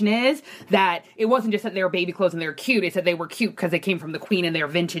motivation is, that it wasn't just that they were baby clothes and they were cute. It's that they were cute because they came from the Queen and they're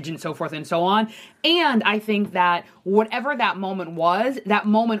vintage and so forth and so on. And I think that whatever that moment was, that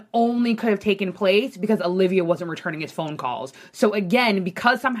moment only could have taken place because Olivia wasn't returning his phone calls. So again,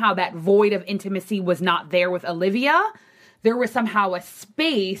 because somehow that void of intimacy was not there with Olivia, there was somehow a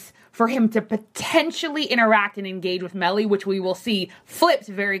space for him to potentially interact and engage with Mellie, which we will see flips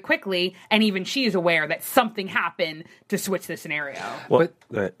very quickly, and even she is aware that something happened to switch the scenario. Well,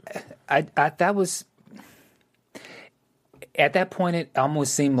 go ahead. That was at that point. It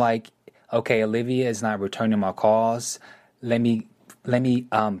almost seemed like, okay, Olivia is not returning my calls. Let me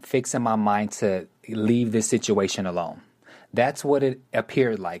fix in my mind to leave this situation alone. That's what it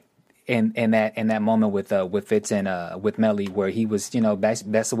appeared like. In that moment with Fitz and with Mellie, where he was,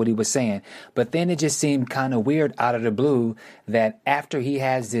 that's what he was saying. But then it just seemed kind of weird out of the blue that after he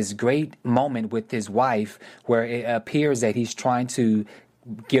has this great moment with his wife, where it appears that he's trying to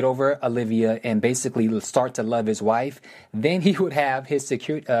get over Olivia and basically start to love his wife, then he would have his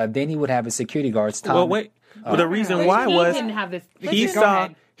security. Then he would have his security guards. Tom, well, wait. Well, the reason why was didn't have this.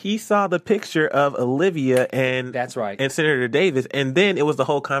 He saw the picture of Olivia and that's right, and Senator Davis, and then it was the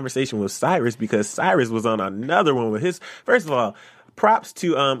whole conversation with Cyrus because Cyrus was on another one with his. First of all, props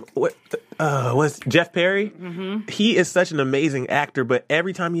to what's Jeff Perry? Mm-hmm. He is such an amazing actor, but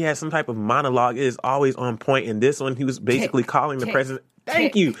every time he has some type of monologue, it is always on point. And this one, he was basically calling the president.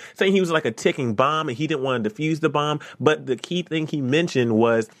 Thank you. Saying he was like a ticking bomb and he didn't want to defuse the bomb. But the key thing he mentioned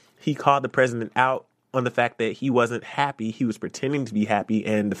was he called the president out on the fact that he wasn't happy. He was pretending to be happy,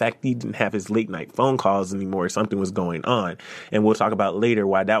 and the fact that he didn't have his late night phone calls anymore, something was going on. And we'll talk about later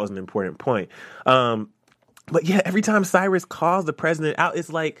why that was an important point. But yeah, every time Cyrus calls the president out, it's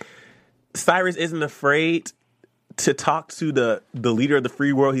like Cyrus isn't afraid to talk to the leader of the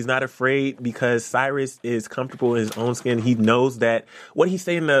free world. He's not afraid because Cyrus is comfortable in his own skin. He knows that what he's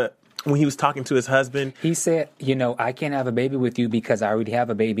saying when he was talking to his husband, he said, I can't have a baby with you because I already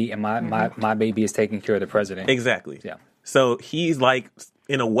have a baby and my baby is taking care of the president. Exactly. Yeah. So he's like,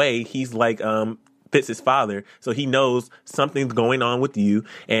 in a way, he's like Fitz's father. So he knows something's going on with you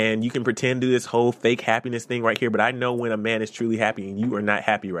and you can pretend to do this whole fake happiness thing right here. But I know when a man is truly happy and you are not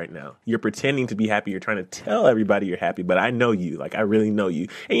happy right now. You're pretending to be happy. You're trying to tell everybody you're happy, but I know you. Like, I really know you.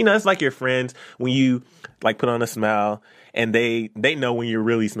 And it's like your friends when you like put on a smile and they know when you're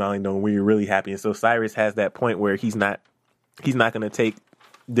really smiling, know when you're really happy. And so Cyrus has that point where he's not going to take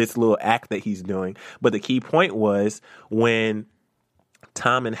this little act that he's doing. But the key point was when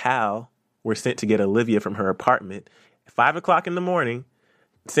Tom and Hal were sent to get Olivia from her apartment, 5:00 in the morning,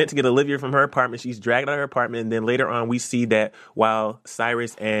 sent to get Olivia from her apartment. She's dragged out of her apartment. And then later on, we see that while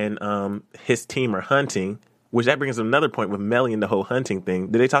Cyrus and his team are hunting, which that brings another point with Mellie and the whole hunting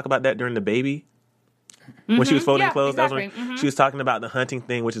thing. Did they talk about that during the baby? When she was folding clothes, exactly. That was when she was talking about the hunting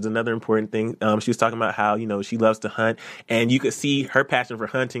thing, which is another important thing. She was talking about how, she loves to hunt, and you could see her passion for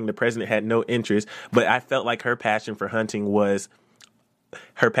hunting. The president had no interest, but I felt like her passion for hunting was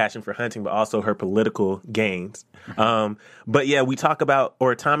her passion for hunting, but also her political gains. But yeah, we talk about,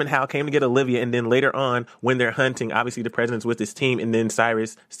 or Tom and Hal came to get Olivia, and then later on, when they're hunting, obviously the president's with his team, and then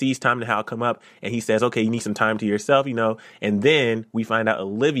Cyrus sees Tom and Hal come up, and he says, okay, you need some time to yourself, and then we find out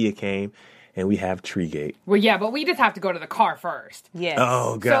Olivia came, and we have Treegate. Well, yeah, but we just have to go to the car first. Yes.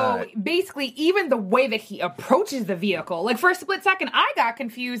 Oh, God. So basically, even the way that he approaches the vehicle, like for a split second, I got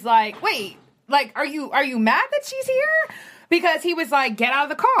confused. Like, wait, like, are you mad that she's here? Because he was like, get out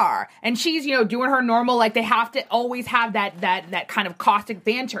of the car. And she's, doing her normal, like they have to always have that kind of caustic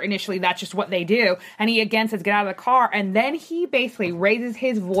banter initially. That's just what they do. And he again says, get out of the car. And then he basically raises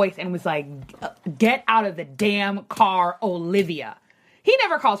his voice and was like, get out of the damn car, Olivia. He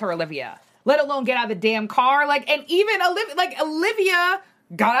never calls her Olivia, let alone get out of the damn car. And even Olivia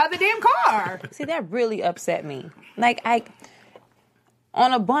got out of the damn car. See, that really upset me.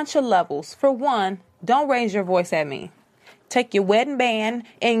 On a bunch of levels. For one, don't raise your voice at me. Take your wedding band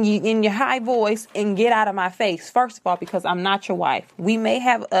and in your high voice and get out of my face. First of all, because I'm not your wife. We may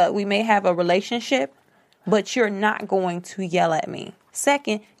have a relationship, but you're not going to yell at me.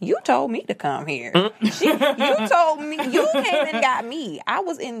 Second, you told me to come here. You told me, you came and got me. I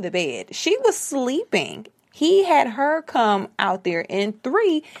was in the bed. She was sleeping. He had her come out there. And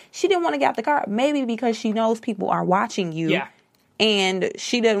 3, she didn't want to get out the car. Maybe because she knows people are watching you. Yeah. and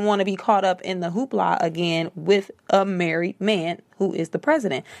she doesn't want to be caught up in the hoopla again with a married man who is the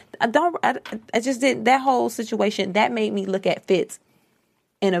president. I just did that whole situation. That made me look at Fitz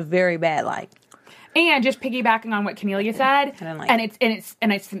in a very bad light. And just piggybacking on what Cornelia said,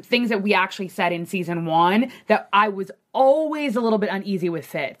 it's some things that we actually said in season 1 that I was always a little bit uneasy with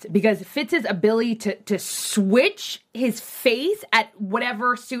Fitz, because Fitz's ability to switch his face at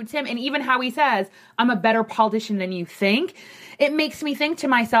whatever suits him, and even how he says, "I'm a better politician than you think," it makes me think to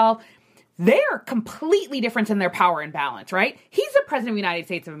myself, they're completely different in their power and balance, right? He's the president of the United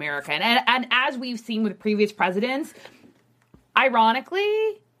States of America, and as we've seen with previous presidents,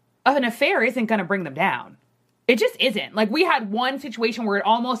 ironically, an affair isn't going to bring them down. It just isn't. Like, we had one situation where it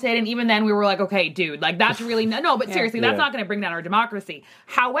almost did, and even then we were like, okay, dude, like, that's really no, but seriously, that's not going to bring down our democracy.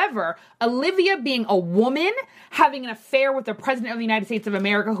 However, Olivia being a woman, having an affair with the president of the United States of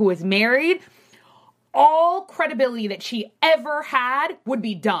America who is married, all credibility that she ever had would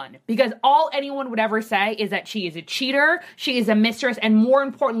be done, because all anyone would ever say is that she is a cheater, she is a mistress, and more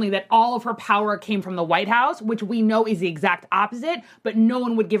importantly, that all of her power came from the White House, which we know is the exact opposite, but no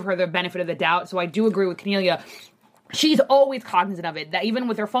one would give her the benefit of the doubt. So I do agree with Cornelia. She's always cognizant of it, that even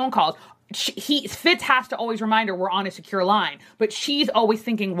with her phone calls, Fitz has to always remind her we're on a secure line. But she's always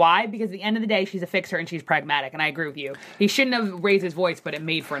thinking why, because at the end of the day, she's a fixer and she's pragmatic. And I agree with you. He shouldn't have raised his voice, but it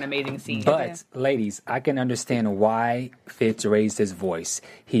made for an amazing scene. But, ladies, I can understand why Fitz raised his voice.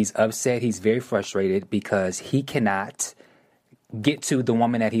 He's upset. He's very frustrated because he cannot get to the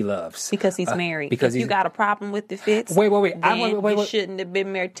woman that he loves. Because he's married. Because if you got a problem with the Fitz, wait. You shouldn't have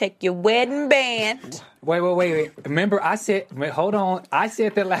been married. Take your wedding band. Wait. Remember, hold on. I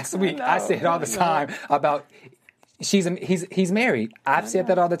said that last week. I said all the time about he's married. I've said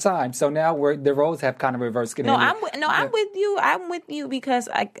that all the time. So now the roles have kind of reversed. I'm with you. I'm with you because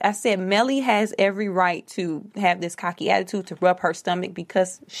I said Melly has every right to have this cocky attitude, to rub her stomach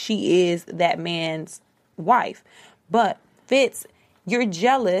because she is that man's wife. But Fitz, you're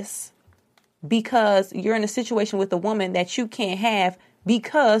jealous because you're in a situation with a woman that you can't have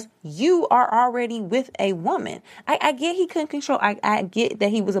because you are already with a woman. I get he couldn't control. I get that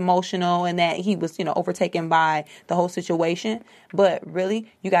he was emotional and that he was, overtaken by the whole situation. But really,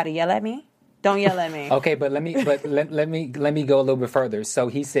 you got to yell at me? Don't yell at me. Okay, but let me go a little bit further. So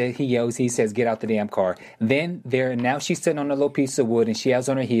he yells, he says, "Get out the damn car." Then now she's sitting on a little piece of wood and she has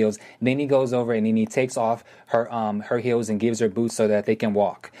on her heels. Then he goes over and then he takes off her heels and gives her boots so that they can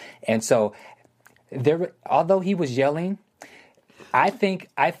walk. And so although he was yelling, I think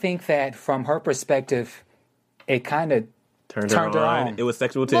that from her perspective, it kind of turned her on. It was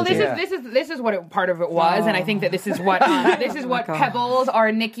sexual tension. Well, this is what part of it was, and I think that this is what Pebbles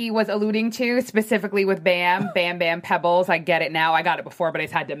or Nikki was alluding to, specifically with Bam Pebbles. I get it now. I got it before, but I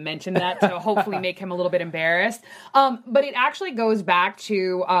just had to mention that to hopefully make him a little bit embarrassed. But it actually goes back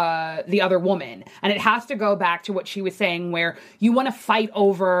to the other woman, and it has to go back to what she was saying, where you want to fight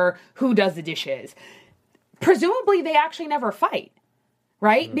over who does the dishes. Presumably, they actually never fight.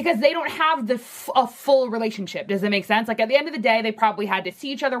 Right? Mm-hmm. Because they don't have a full relationship. Does that make sense? Like, at the end of the day, they probably had to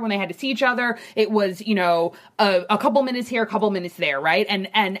see each other when they had to see each other. It was, a couple minutes here, a couple minutes there, right?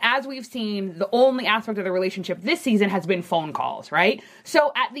 And as we've seen, the only aspect of the relationship this season has been phone calls, right?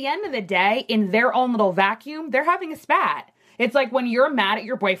 So at the end of the day, in their own little vacuum, they're having a spat. It's like when you're mad at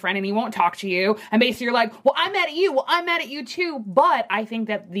your boyfriend and he won't talk to you, and basically you're like, well, I'm mad at you. Well, I'm mad at you too. But I think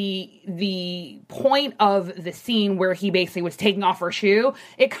that the point of the scene where he basically was taking off her shoe,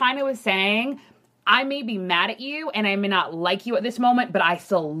 it kind of was saying, I may be mad at you and I may not like you at this moment, but I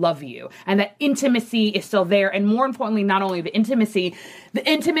still love you. And that intimacy is still there. And more importantly, not only the intimacy,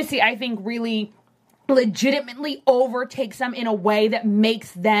 I think really legitimately overtakes them in a way that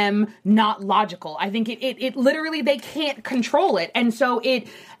makes them not logical. I think it literally, they can't control it. And so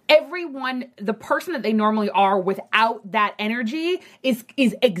the person that they normally are without that energy is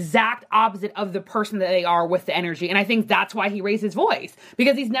exact opposite of the person that they are with the energy. And I think that's why he raised his voice,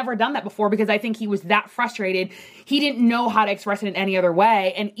 because he's never done that before, because I think he was that frustrated. He didn't know how to express it in any other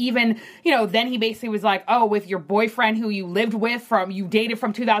way. And even, then he basically was like, oh, with your boyfriend who you lived with you dated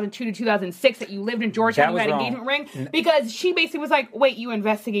from 2002 to 2006, that you lived in Georgetown, you had an engagement ring, because she basically was like, wait, you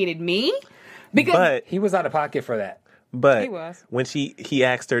investigated me? But he was out of pocket for that. But when he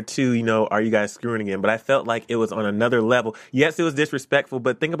asked her too, are you guys screwing again? But I felt like it was on another level. Yes, it was disrespectful,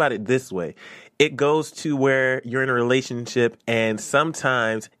 but think about it this way. It goes to where you're in a relationship, and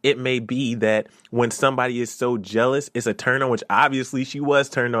sometimes it may be that when somebody is so jealous, it's a turn on, which obviously she was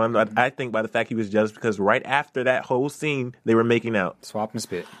turned on. But I think by the fact he was jealous, because right after that whole scene, they were making out. Swap and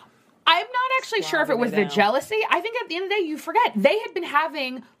spit. I'm not actually sure if it was the jealousy. I think at the end of the day, you forget. They had been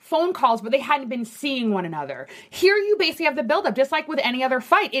having phone calls, but they hadn't been seeing one another. Here you basically have the buildup, just like with any other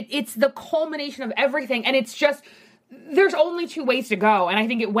fight. It's the culmination of everything, and it's just... There's only two ways to go, and I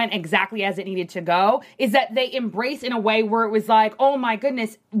think it went exactly as it needed to go, is that they embrace in a way where it was like, oh my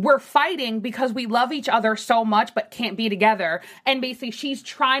goodness, we're fighting because we love each other so much but can't be together. And basically she's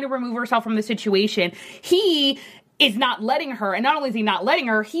trying to remove herself from the situation. He is not letting her, and not only is he not letting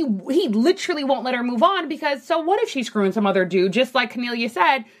her, he literally won't let her move on because so what if she's screwing some other dude? Just like Cornelia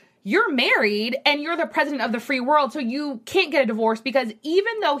said, you're married and you're the president of the free world, so you can't get a divorce because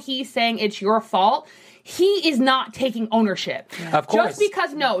even though he's saying it's your fault, he is not taking ownership. Yeah. Of course.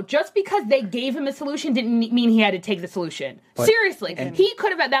 Just because they gave him a solution didn't mean he had to take the solution. But, seriously. He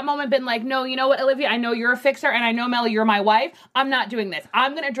could have at that moment been like, no, you know what, Olivia, I know you're a fixer and I know, Melly, you're my wife. I'm not doing this.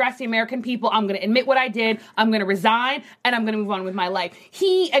 I'm going to address the American people. I'm going to admit what I did. I'm going to resign and I'm going to move on with my life.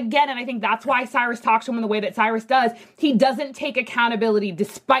 He, again, and I think that's why Cyrus talks to him in the way that Cyrus does, he doesn't take accountability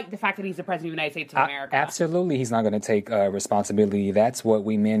despite the fact that he's the president of the United States of America. Absolutely, he's not going to take responsibility. That's what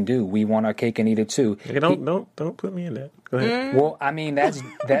we men do. We want our cake and eat it too. Don't put me in that. Go ahead. Well, I mean that's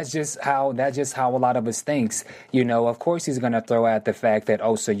just how a lot of us thinks. You know, of course he's gonna throw out the fact that,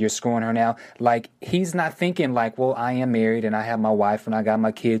 oh, so you're screwing her now. Like he's not thinking like, well, I am married and I have my wife and I got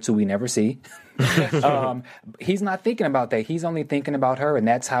my kids who we never see. He's not thinking about that. He's only thinking about her, and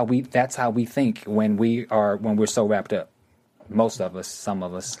that's how we think when we're so wrapped up. Most of us, some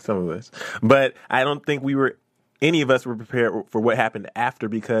of us. But I don't think any of us were prepared for what happened after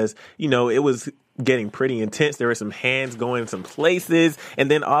because, you know, it was getting pretty intense. There were some hands going some places, and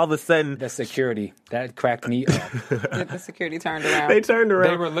then all of a sudden... The security. That cracked me up. The security turned around. They turned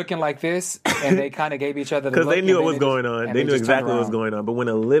around. They were looking like this, and they kind of gave each other the look. Because they knew what was going on. They knew exactly what was going on. But when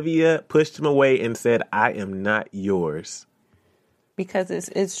Olivia pushed him away and said, I am not yours... Because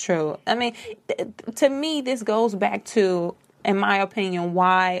it's true. I mean, to me, this goes back to... in my opinion,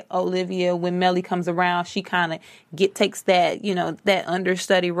 why Olivia, when Melly comes around, she kind of takes that, you know, that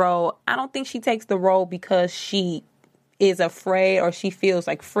understudy role. I don't think she takes the role because she is afraid or she feels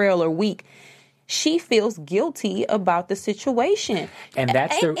like frail or weak. She feels guilty about the situation. And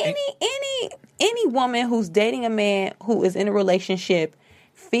that's any woman who's dating a man who is in a relationship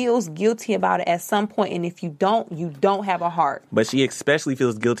feels guilty about it at some point. And if you don't have a heart. But she especially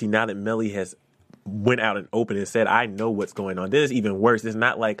feels guilty now that Melly has went out and open and said, I know what's going on. This is even worse. It's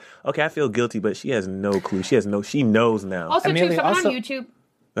not like, okay, I feel guilty, but she has no clue. She knows now. Also, Amelia,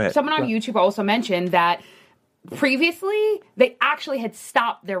 someone on YouTube also mentioned that previously they actually had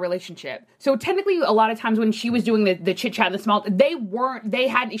stopped their relationship. So technically, a lot of times when she was doing the chit chat and the small,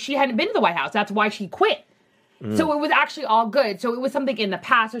 she hadn't been to the White House. That's why she quit. So it was actually all good. So it was something in the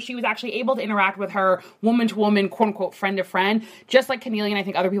past. So she was actually able to interact with her woman to woman, quote unquote, friend to friend, just like Cornelia and I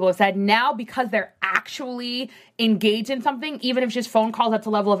think other people have said. Now, because they're actually engaged in something, even if it's just phone calls, that's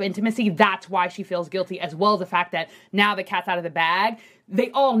a level of intimacy. That's why she feels guilty, as well as the fact that now the cat's out of the bag. They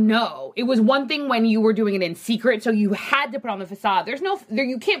all know. It was one thing when you were doing it in secret, so you had to put on the facade.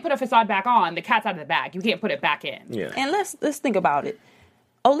 You can't put a facade back on. The cat's out of the bag. You can't put it back in. Yeah. And let's think about it.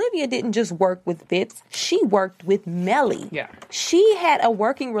 Olivia didn't just work with Fitz. She worked with Melly. Yeah. She had a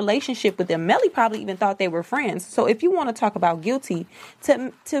working relationship with them. Melly probably even thought they were friends. So if you want to talk about guilty,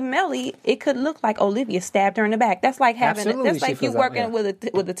 to Melly, it could look like Olivia stabbed her in the back. That's like you working with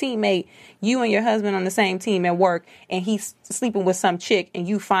a teammate, you and your husband on the same team at work, and he's sleeping with some chick, and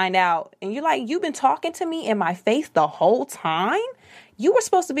you find out, and you're like, you've been talking to me in my face the whole time? You were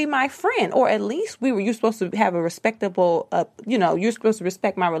supposed to be my friend, or at least you're supposed to have a respectable, you're supposed to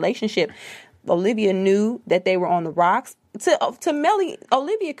respect my relationship. Olivia knew that they were on the rocks. To Melly,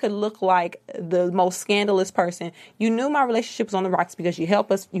 Olivia could look like the most scandalous person. You knew my relationship was on the rocks because you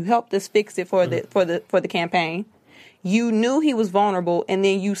helped us fix it for the campaign. You knew he was vulnerable, and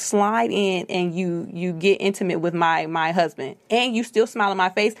then you slide in and you get intimate with my husband, and you still smile in my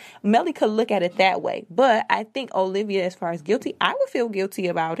face. Melly could look at it that way, but I think Olivia, as far as guilty, I would feel guilty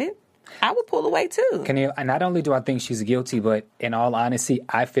about it. I would pull away too. And not only do I think she's guilty, but in all honesty,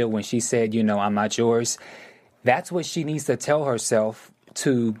 I feel when she said, I'm not yours, that's what she needs to tell herself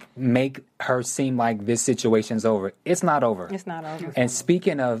to make her seem like this situation's over. It's not over. It's not over. And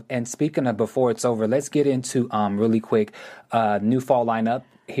speaking of before it's over, let's get into really quick new fall lineup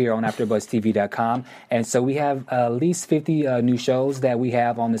here on AfterBuzzTV.com. And so we have at least 50 new shows that we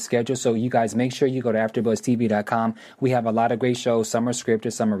have on the schedule. So you guys make sure you go to AfterBuzzTV.com. We have a lot of great shows. Some are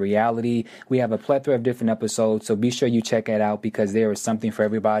scripted, some are reality. We have a plethora of different episodes. So be sure you check it out because there is something for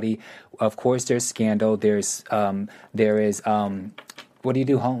everybody. Of course, there's Scandal. There is what do you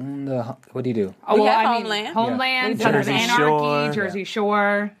do? What do you do? Oh, We well, have I mean, Homeland. Homeland, Yeah. Sons of Jersey Anarchy, Shore. Jersey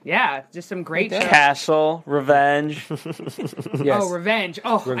Shore. Yeah, just some great shows. Castle, Revenge. Yes. Oh, Revenge.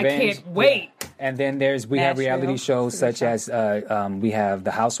 Oh, I Revenge, can't wait. yeah. And then we have Nashville. reality shows such as we have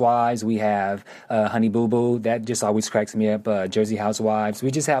The Housewives, we have Honey Boo Boo. That just always cracks me up. Jersey Housewives.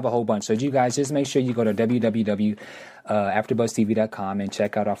 We just have a whole bunch. So you guys just make sure you go to www.AfterBuzzTV.com and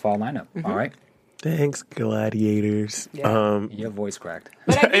check out our fall lineup. All right. Thanks, gladiators. Your voice cracked.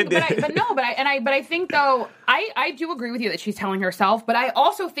 But I think though, I do agree with you that she's telling herself, but I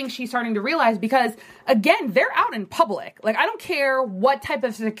also think she's starting to realize because again, they're out in public. Like I don't care what type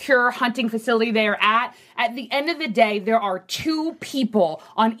of secure hunting facility they're at. At the end of the day, there are two people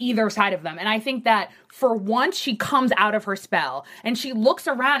on either side of them. And I think that for once she comes out of her spell and she looks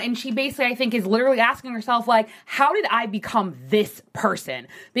around and she basically, I think, is literally asking herself, like, how did I become this person?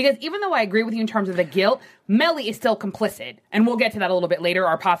 Because even though I agree with you in terms of the guilt, Melly is still complicit. And we'll get to that a little bit later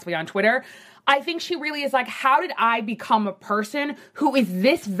or possibly on Twitter. I think she really is like, how did I become a person who is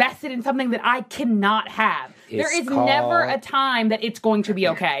this vested in something that I cannot have? There is never a time that it's going to be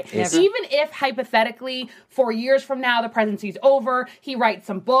okay. Even if, hypothetically, 4 years from now, the presidency's over, he writes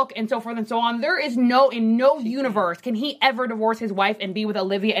some book, and so forth and so on, there is in no universe can he ever divorce his wife and be with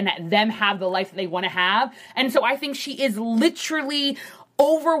Olivia and let them have the life that they want to have. And so I think she is literally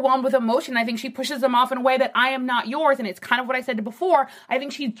overwhelmed with emotion. I think she pushes them off in a way that I am not yours. And it's kind of what I said before. I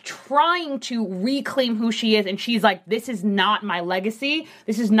think she's trying to reclaim who she is. And she's like, this is not my legacy.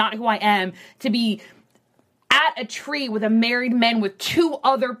 This is not who I am to be at a tree with a married man with two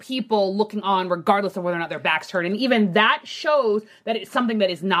other people looking on regardless of whether or not their back's turned. And even that shows that it's something that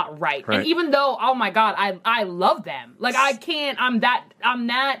is not right. And even though, oh my God, I love them. Like I'm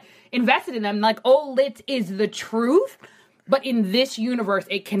that invested in them. Like, oh, Lit is the truth. But in this universe,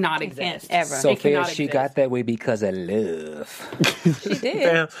 it cannot exist. Ever. Sophia, she got that way because of love. She did.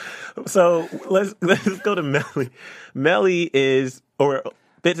 Damn. So let's go to Melly. Melly Fitz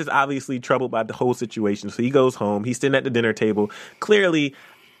is obviously troubled by the whole situation. So he goes home. He's sitting at the dinner table. Clearly,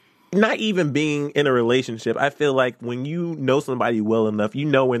 not even being in a relationship, I feel like when you know somebody well enough, you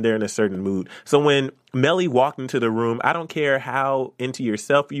know when they're in a certain mood. So when Melly walked into the room, I don't care how into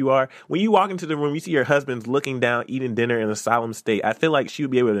yourself you are. When you walk into the room, you see your husband's looking down, eating dinner in a solemn state. I feel like she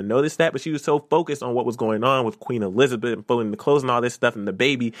would be able to notice that, but she was so focused on what was going on with Queen Elizabeth and folding the clothes and all this stuff and the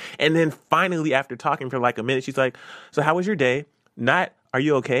baby. And then finally, after talking for like a minute, she's like, so how was your day? Not, are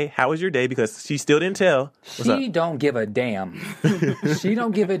you okay? How was your day? Because she still didn't tell. She don't give a damn. She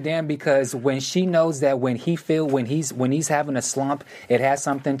don't give a damn because when she knows that when he's having a slump, it has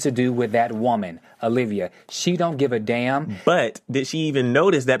something to do with that woman, Olivia. She don't give a damn. But did she even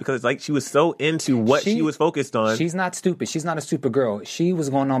notice that? Because like she was so into what she was focused on. She's not stupid. She's not a stupid girl. She was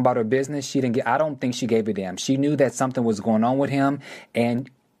going on about her business. I don't think she gave a damn. She knew that something was going on with him, and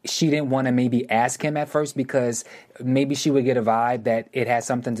she didn't want to maybe ask him at first because maybe she would get a vibe that it had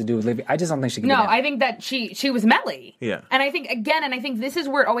something to do with Olivia. I just don't think she could. No, I think that she was Melly. Yeah. And I think, again, this is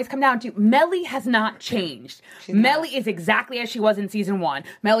where it always comes down to, Melly has not changed. Melly is exactly as she was in season 1.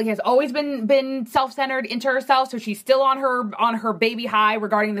 Melly has always been self-centered into herself, so she's still on her baby high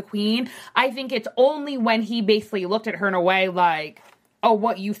regarding the queen. I think it's only when he basically looked at her in a way like, oh,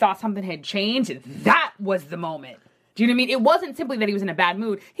 what, you thought something had changed? That was the moment. Do you know what I mean? It wasn't simply that he was in a bad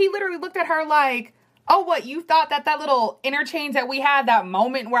mood. He literally looked at her like, oh, what, you thought that little interchange that we had, that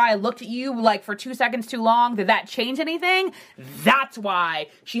moment where I looked at you like for 2 seconds too long, did that change anything? That's why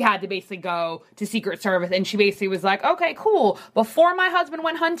she had to basically go to Secret Service. And she basically was like, okay, cool. Before my husband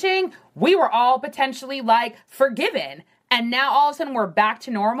went hunting, we were all potentially like forgiven. And now all of a sudden we're back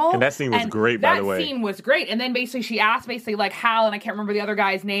to normal. And that scene was great, by the way. That scene was great. And then basically she asked like Hal, and I can't remember the other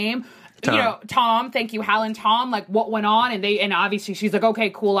guy's name. Tom. Tom, thank you, Hal and Tom, like what went on, and obviously she's like, okay,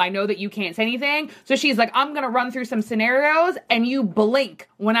 cool, I know that you can't say anything, so she's like, I'm gonna run through some scenarios, and you blink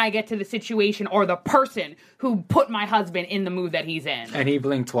when I get to the situation or the person who put my husband in the mood that he's in. And he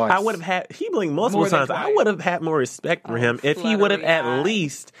blinked twice. He blinked multiple times. I would have had more respect for him if he would have at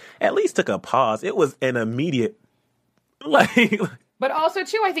least took a pause. It was an immediate, like. But also,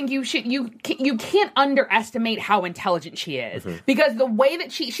 too, I think you can't underestimate how intelligent she is. Mm-hmm. Because the way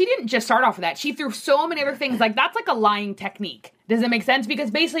that she didn't just start off with that. She threw so many other things. Like, that's like a lying technique. Does that make sense? Because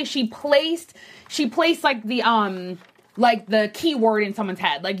basically she placed like the keyword in someone's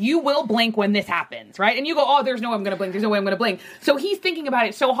head. Like, you will blink when this happens, right? And you go, oh, there's no way I'm going to blink. There's no way I'm going to blink. So he's thinking about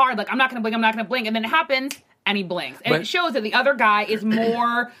it so hard. Like, I'm not going to blink. And then it happens. And he blinks. And it shows that the other guy is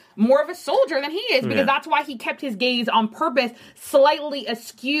more of a soldier than he is, because that's why he kept his gaze on purpose slightly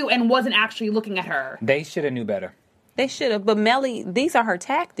askew and wasn't actually looking at her. They should have knew better. They should have, but Melly, these are her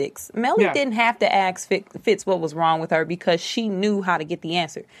tactics. Melly didn't have to ask Fitz what was wrong with her because she knew how to get the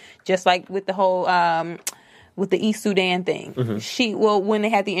answer. Just like with the whole with the East Sudan thing. When they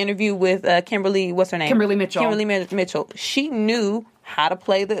had the interview with Kimberly, what's her name? Kimberly Mitchell. Kimberly Mitchell. She knew how to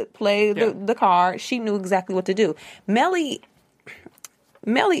play the card. She knew exactly what to do. Melly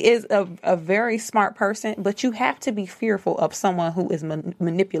is a very smart person, but you have to be fearful of someone who is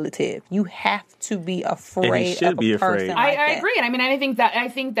manipulative. You have to be afraid of a person like I that. agree. And I mean, I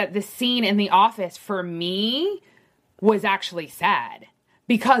think that the scene in The Office for me was actually sad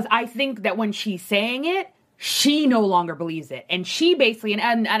because I think that when she's saying it, she no longer believes it. And she basically,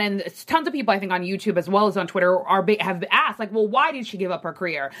 and tons of people I think on YouTube as well as on Twitter have asked, like, well, why did she give up her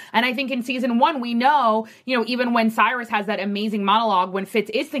career? And I think in season 1, we know, even when Cyrus has that amazing monologue when Fitz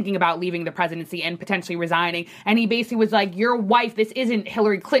is thinking about leaving the presidency and potentially resigning, and he basically was like, your wife, this isn't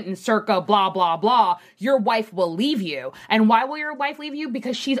Hillary Clinton circa blah, blah, blah. Your wife will leave you. And why will your wife leave you?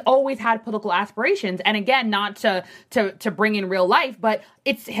 Because she's always had political aspirations. And again, not to bring in real life, but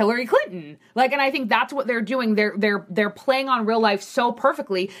it's Hillary Clinton. Like, and I think that's what they're doing. They're playing on real life so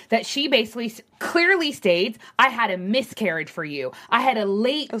perfectly that she basically clearly states, I had a miscarriage for you. I had a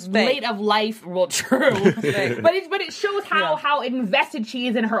late of life. Well, true. but it shows how invested she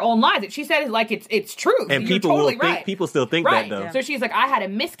is in her own lives. She said like it's true. And You're totally right. People still think that though. So she's like, I had a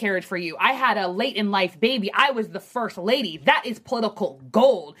miscarriage for you. I had a late in life baby. I was the first lady. That is political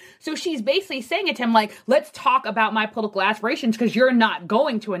gold. So she's basically saying it to him like, let's talk about my political aspirations because you're not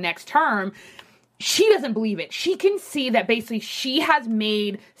going to a next term. She doesn't believe it. She can see that basically she has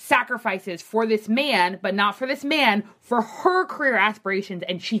made sacrifices for this man, but not for this man, for her career aspirations,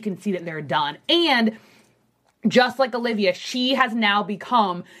 and she can see that they're done. And just like Olivia, she has now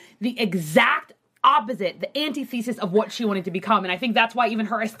become the exact opposite, the antithesis of what she wanted to become. And I think that's why even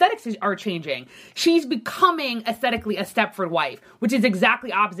her aesthetics are changing. She's becoming aesthetically a Stepford wife, which is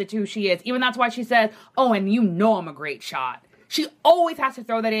exactly opposite to who she is. Even that's why she says, oh, and I'm a great shot. She always has to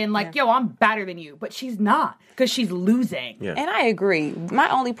throw that in like, yo, I'm better than you. But she's not because she's losing. Yeah. And I agree. My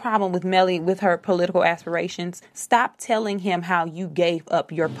only problem with Melly, with her political aspirations, stop telling him how you gave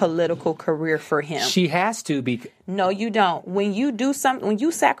up your political career for him. She has to be. No, you don't. When you do something, when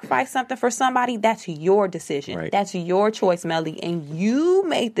you sacrifice something for somebody, that's your decision. Right. That's your choice, Melly. And you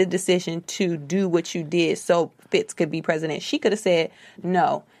made the decision to do what you did so Fitz could be president. She could have said,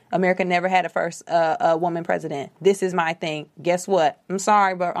 no. America never had a first woman president. This is my thing. Guess what? I'm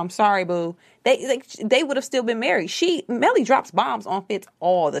sorry, boo. They would have still been married. Melly drops bombs on Fitz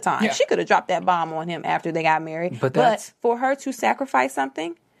all the time. Yeah. She could have dropped that bomb on him after they got married. But for her to sacrifice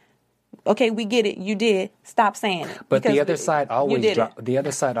something, okay, we get it. You did. Stop saying it. But the other side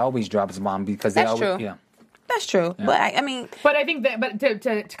always drops bomb because they always. True. Yeah. That's true. Yeah. But I mean, but I think that, but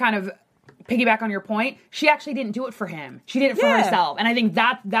to kind of piggyback on your point, she actually didn't do it for him. She did it for herself. And I think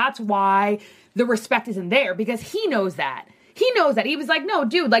that's why the respect isn't there, because he knows that. He knows that. He was like, no,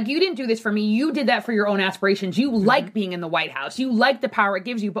 dude, like, you didn't do this for me. You did that for your own aspirations. You like being in the White House. You like the power it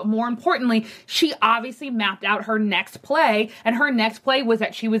gives you. But more importantly, she obviously mapped out her next play. And her next play was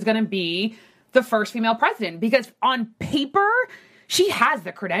that she was going to be the first female president. Because on paper, she has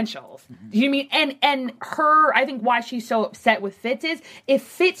the credentials. You know what I mean? And her, I think why she's so upset with Fitz is if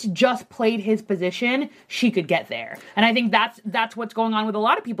Fitz just played his position, she could get there. And I think that's what's going on with a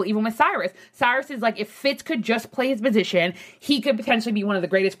lot of people, even with Cyrus. Cyrus is like, if Fitz could just play his position, he could potentially be one of the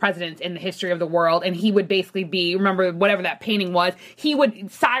greatest presidents in the history of the world. And he would basically be, remember whatever that painting was,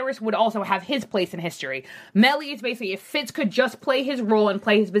 Cyrus would also have his place in history. Melly is basically, if Fitz could just play his role and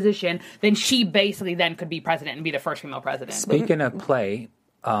play his position, then she basically then could be president and be the first female president. Speaking of play,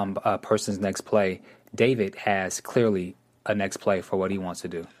 a person's next play, David has clearly a next play for what he wants to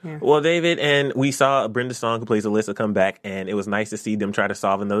do. Yeah. Well, David, and we saw Brenda Song, who plays Alyssa, come back, and it was nice to see them try to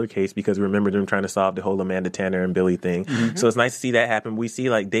solve another case, because remember them trying to solve the whole Amanda Tanner and Billy thing. Mm-hmm. So it's nice to see that happen. We see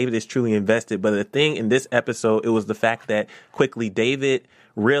like David is truly invested, but the thing in this episode, it was the fact that quickly David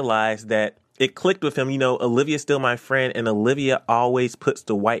realized that it clicked with him, Olivia's still my friend, and Olivia always puts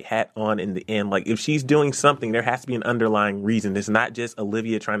the white hat on in the end. Like, if she's doing something, there has to be an underlying reason. It's not just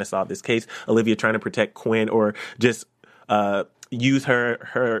Olivia trying to solve this case, Olivia trying to protect Quinn, or just use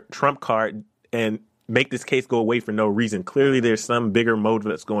her trump card and make this case go away for no reason. Clearly, there's some bigger motive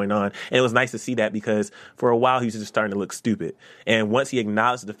that's going on. And it was nice to see that, because for a while, he was just starting to look stupid. And once he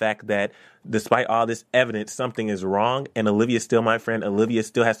acknowledged the fact that despite all this evidence, something is wrong, and Olivia's still my friend, Olivia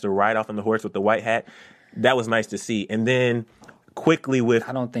still has to ride off on the horse with the white hat, that was nice to see. And then quickly with...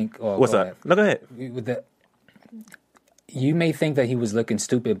 I don't think... what's up? No, go ahead. you may think that he was looking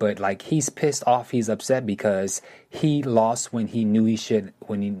stupid, but like he's pissed off, he's upset because he lost when he knew he should.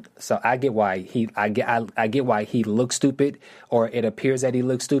 So I get why I get why he looks stupid, or it appears that he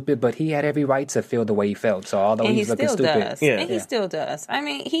looks stupid, but he had every right to feel the way he felt. So although and he's looking stupid, does. And he still does. I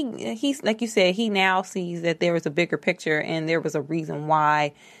mean, he's like you said, he now sees that there was a bigger picture and there was a reason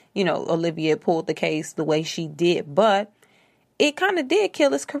why, Olivia pulled the case the way she did, but it kind of did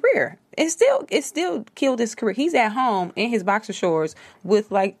kill his career. It still killed his career. He's at home in his boxer shorts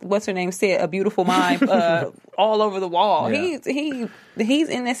with, like, what's her name said, a beautiful mind all over the wall. Yeah. He's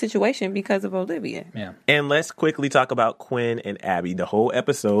in that situation because of Olivia. Yeah. And let's quickly talk about Quinn and Abby. The whole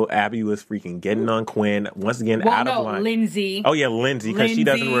episode, Abby was freaking getting on Quinn once again, out of line. Lindsay. Oh yeah, Lindsay, because she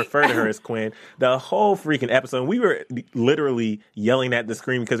doesn't refer to her as Quinn. The whole freaking episode, we were literally yelling at the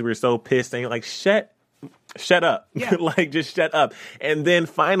screen because we were so pissed, saying like, Shut up. Yeah. Like, just shut up. And then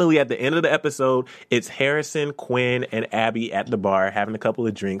finally, at the end of the episode, it's Harrison, Quinn, and Abby at the bar having a couple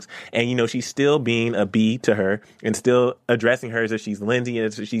of drinks. And, she's still being a B to her and still addressing her as if she's Lindsay and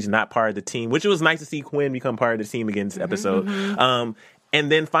as if she's not part of the team, which it was nice to see Quinn become part of the team again this episode. Mm-hmm. And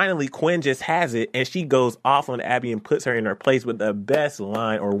then finally, Quinn just has it, and she goes off on Abby and puts her in her place. But the best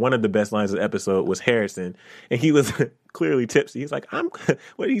line, or one of the best lines of the episode, was Harrison. And he was clearly tipsy. He's like,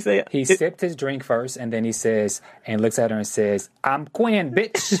 what did he say? He sipped his drink first, and then he says, and looks at her and says, "I'm Quinn,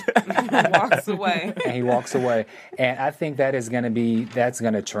 bitch." Walks away. And he walks away. And I think that's going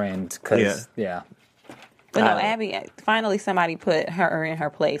to trend. Cause, yeah. But no, Abby, finally somebody put her in her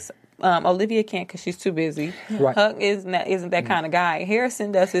place. Olivia can't because she's too busy. Right. Huck isn't that kind of guy.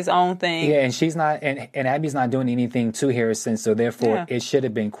 Harrison does his own thing. Yeah, and she's not, and Abby's not doing anything to Harrison, so therefore it should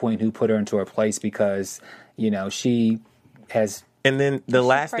have been Quinn who put her into her place because, she has. And then the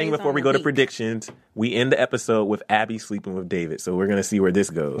last thing before we go to predictions, we end the episode with Abby sleeping with David. So we're going to see where this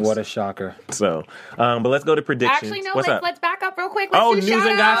goes. What a shocker. So, but let's go to predictions. Actually, no, let's back up real quick. News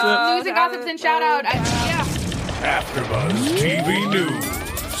and gossip. News and gossips and shout out. AfterBuzz TV News.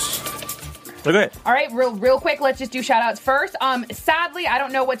 Okay. All right, real quick, let's just do shout-outs first. Sadly, I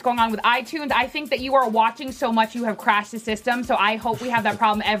don't know what's going on with iTunes. I think that you are watching so much you have crashed the system, so I hope we have that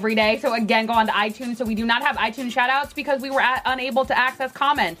problem every day. So again, go on to iTunes. So we do not have iTunes shout-outs because we were unable to access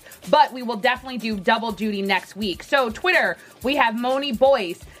comments, but we will definitely do double duty next week. So Twitter, we have Moni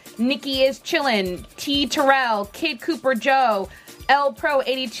Boyce, Nikki is Chillin', T. Terrell, Kid Cooper Joe, L Pro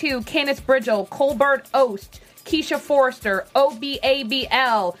 82, Candice Bridgel, Colbert Oast, Keisha Forrester,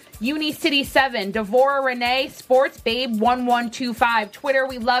 OBABL, Uni City 7, Devora Renee, Sports Babe 1125. Twitter,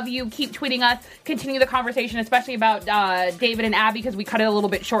 we love you. Keep tweeting us. Continue the conversation, especially about David and Abby because we cut it a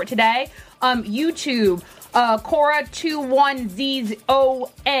little bit short today. YouTube,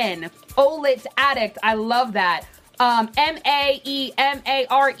 Cora21ZON, Olitz Addict. I love that.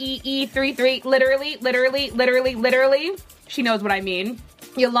 MAEMAREE33. Literally. She knows what I mean.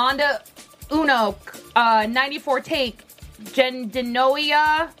 Yolanda Uno, 94 Take,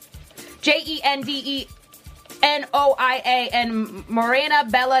 Jendenoia, JENDENOIA, and Morena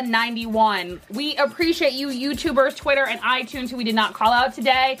Bella 91. We appreciate you, YouTubers, Twitter, and iTunes, who we did not call out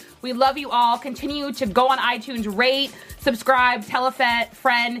today. We love you all. Continue to go on iTunes, rate, subscribe, tell a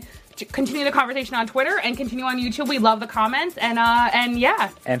friend. Continue the conversation on Twitter and continue on YouTube. We love the comments and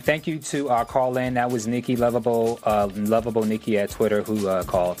yeah. And thank you to our call-in. That was Nikki, lovable Nikki at Twitter who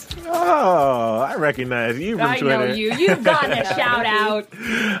called. Oh, I recognize you from Twitter. I know you. You've gotten a shout out.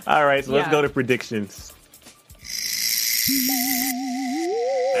 All right, so let's go to predictions.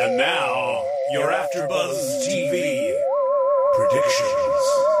 And now, your AfterBuzz TV predictions.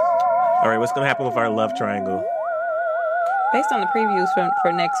 All right, what's going to happen with our love triangle? Based on the previews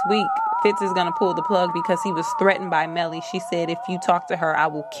for next week, Fitz is going to pull the plug because he was threatened by Melly. She said, if you talk to her, I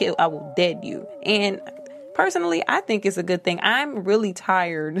will dead you. And personally, I think it's a good thing. I'm really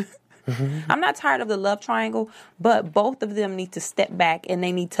tired. I'm not tired of the love triangle, but both of them need to step back and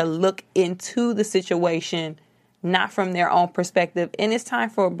they need to look into the situation, not from their own perspective. And it's time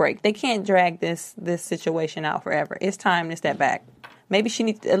for a break. They can't drag this situation out forever. It's time to step back. Maybe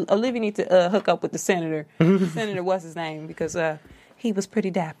Olivia needs to hook up with the senator. Senator, what's his name? Because he was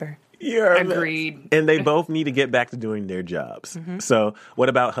pretty dapper. Yeah, agreed. And they both need to get back to doing their jobs. Mm-hmm. So, what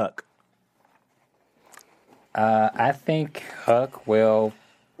about Huck? I think Huck will.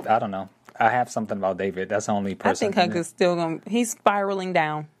 I don't know. I have something about David. That's the only person. I think Huck is still he's spiraling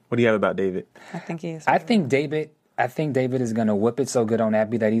down. What do you have about David? I think he is. I think David is going to whip it so good on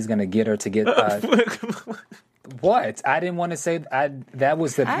Abby that he's going to get her to get. What? I didn't want to say that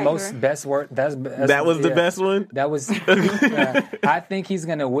was the best word. That was the best one? That was. I think he's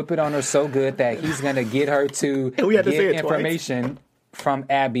going to whip it on her so good that he's going to get her to get information from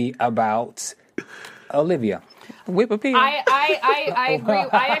Abby about Olivia. Whip appeal. I agree.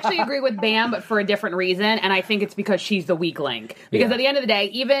 I actually agree with Bam, but for a different reason, and I think it's because she's the weak link. Because at the end of the day,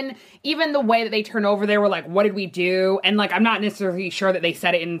 even the way that they turn over, they were like, "What did we do?" And like, I'm not necessarily sure that they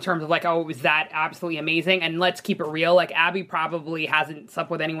said it in terms of like, "Oh, it was that absolutely amazing." And let's keep it real. Like, Abby probably hasn't slept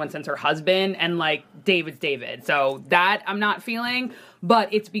with anyone since her husband, and like, David's David. So that I'm not feeling.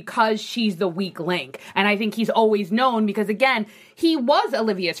 But it's because she's the weak link. And I think he's always known because, again, he was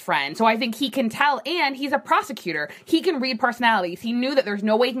Olivia's friend. So I think he can tell, and he's a prosecutor. He can read personalities. He knew that there's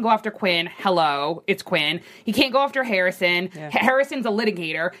no way he can go after Quinn. Hello, it's Quinn. He can't go after Harrison. Yeah. Harrison's a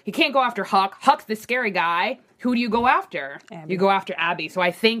litigator. He can't go after Huck. Huck's the scary guy. Who do you go after? Abby. You go after Abby. So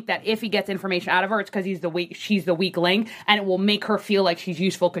I think that if he gets information out of her, it's because she's the weak link, and it will make her feel like she's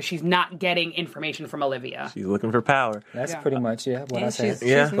useful because she's not getting information from Olivia. She's looking for power. That's pretty much what I said.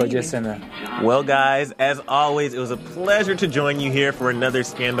 But just well, guys, as always, it was a pleasure to join you here for another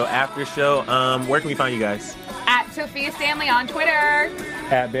Scandal After Show. Where can we find you guys? At Sophia Stanley on Twitter.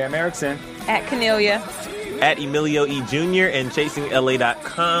 At Bam Erickson. At Cornelia. At Emilio E. Jr. and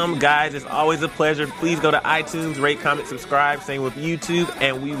ChasingLA.com. Guys, it's always a pleasure. Please go to iTunes, rate, comment, subscribe. Same with YouTube.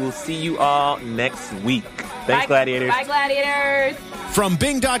 And we will see you all next week. Thanks, Gladiators. Bye, Gladiators. From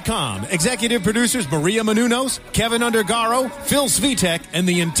Bing.com, executive producers Maria Menounos, Kevin Undergaro, Phil Svitek, and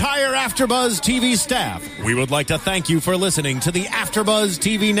the entire AfterBuzz TV staff, we would like to thank you for listening to the AfterBuzz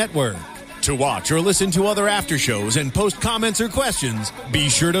TV network. To watch or listen to other after shows and post comments or questions, be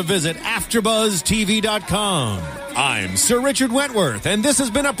sure to visit AfterBuzzTV.com. I'm Sir Richard Wentworth, and this has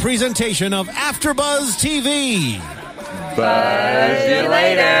been a presentation of AfterBuzz TV. Buzz you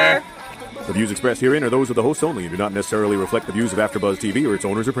later. The views expressed herein are those of the hosts only and do not necessarily reflect the views of AfterBuzz TV or its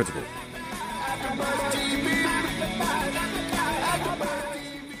owners or principals.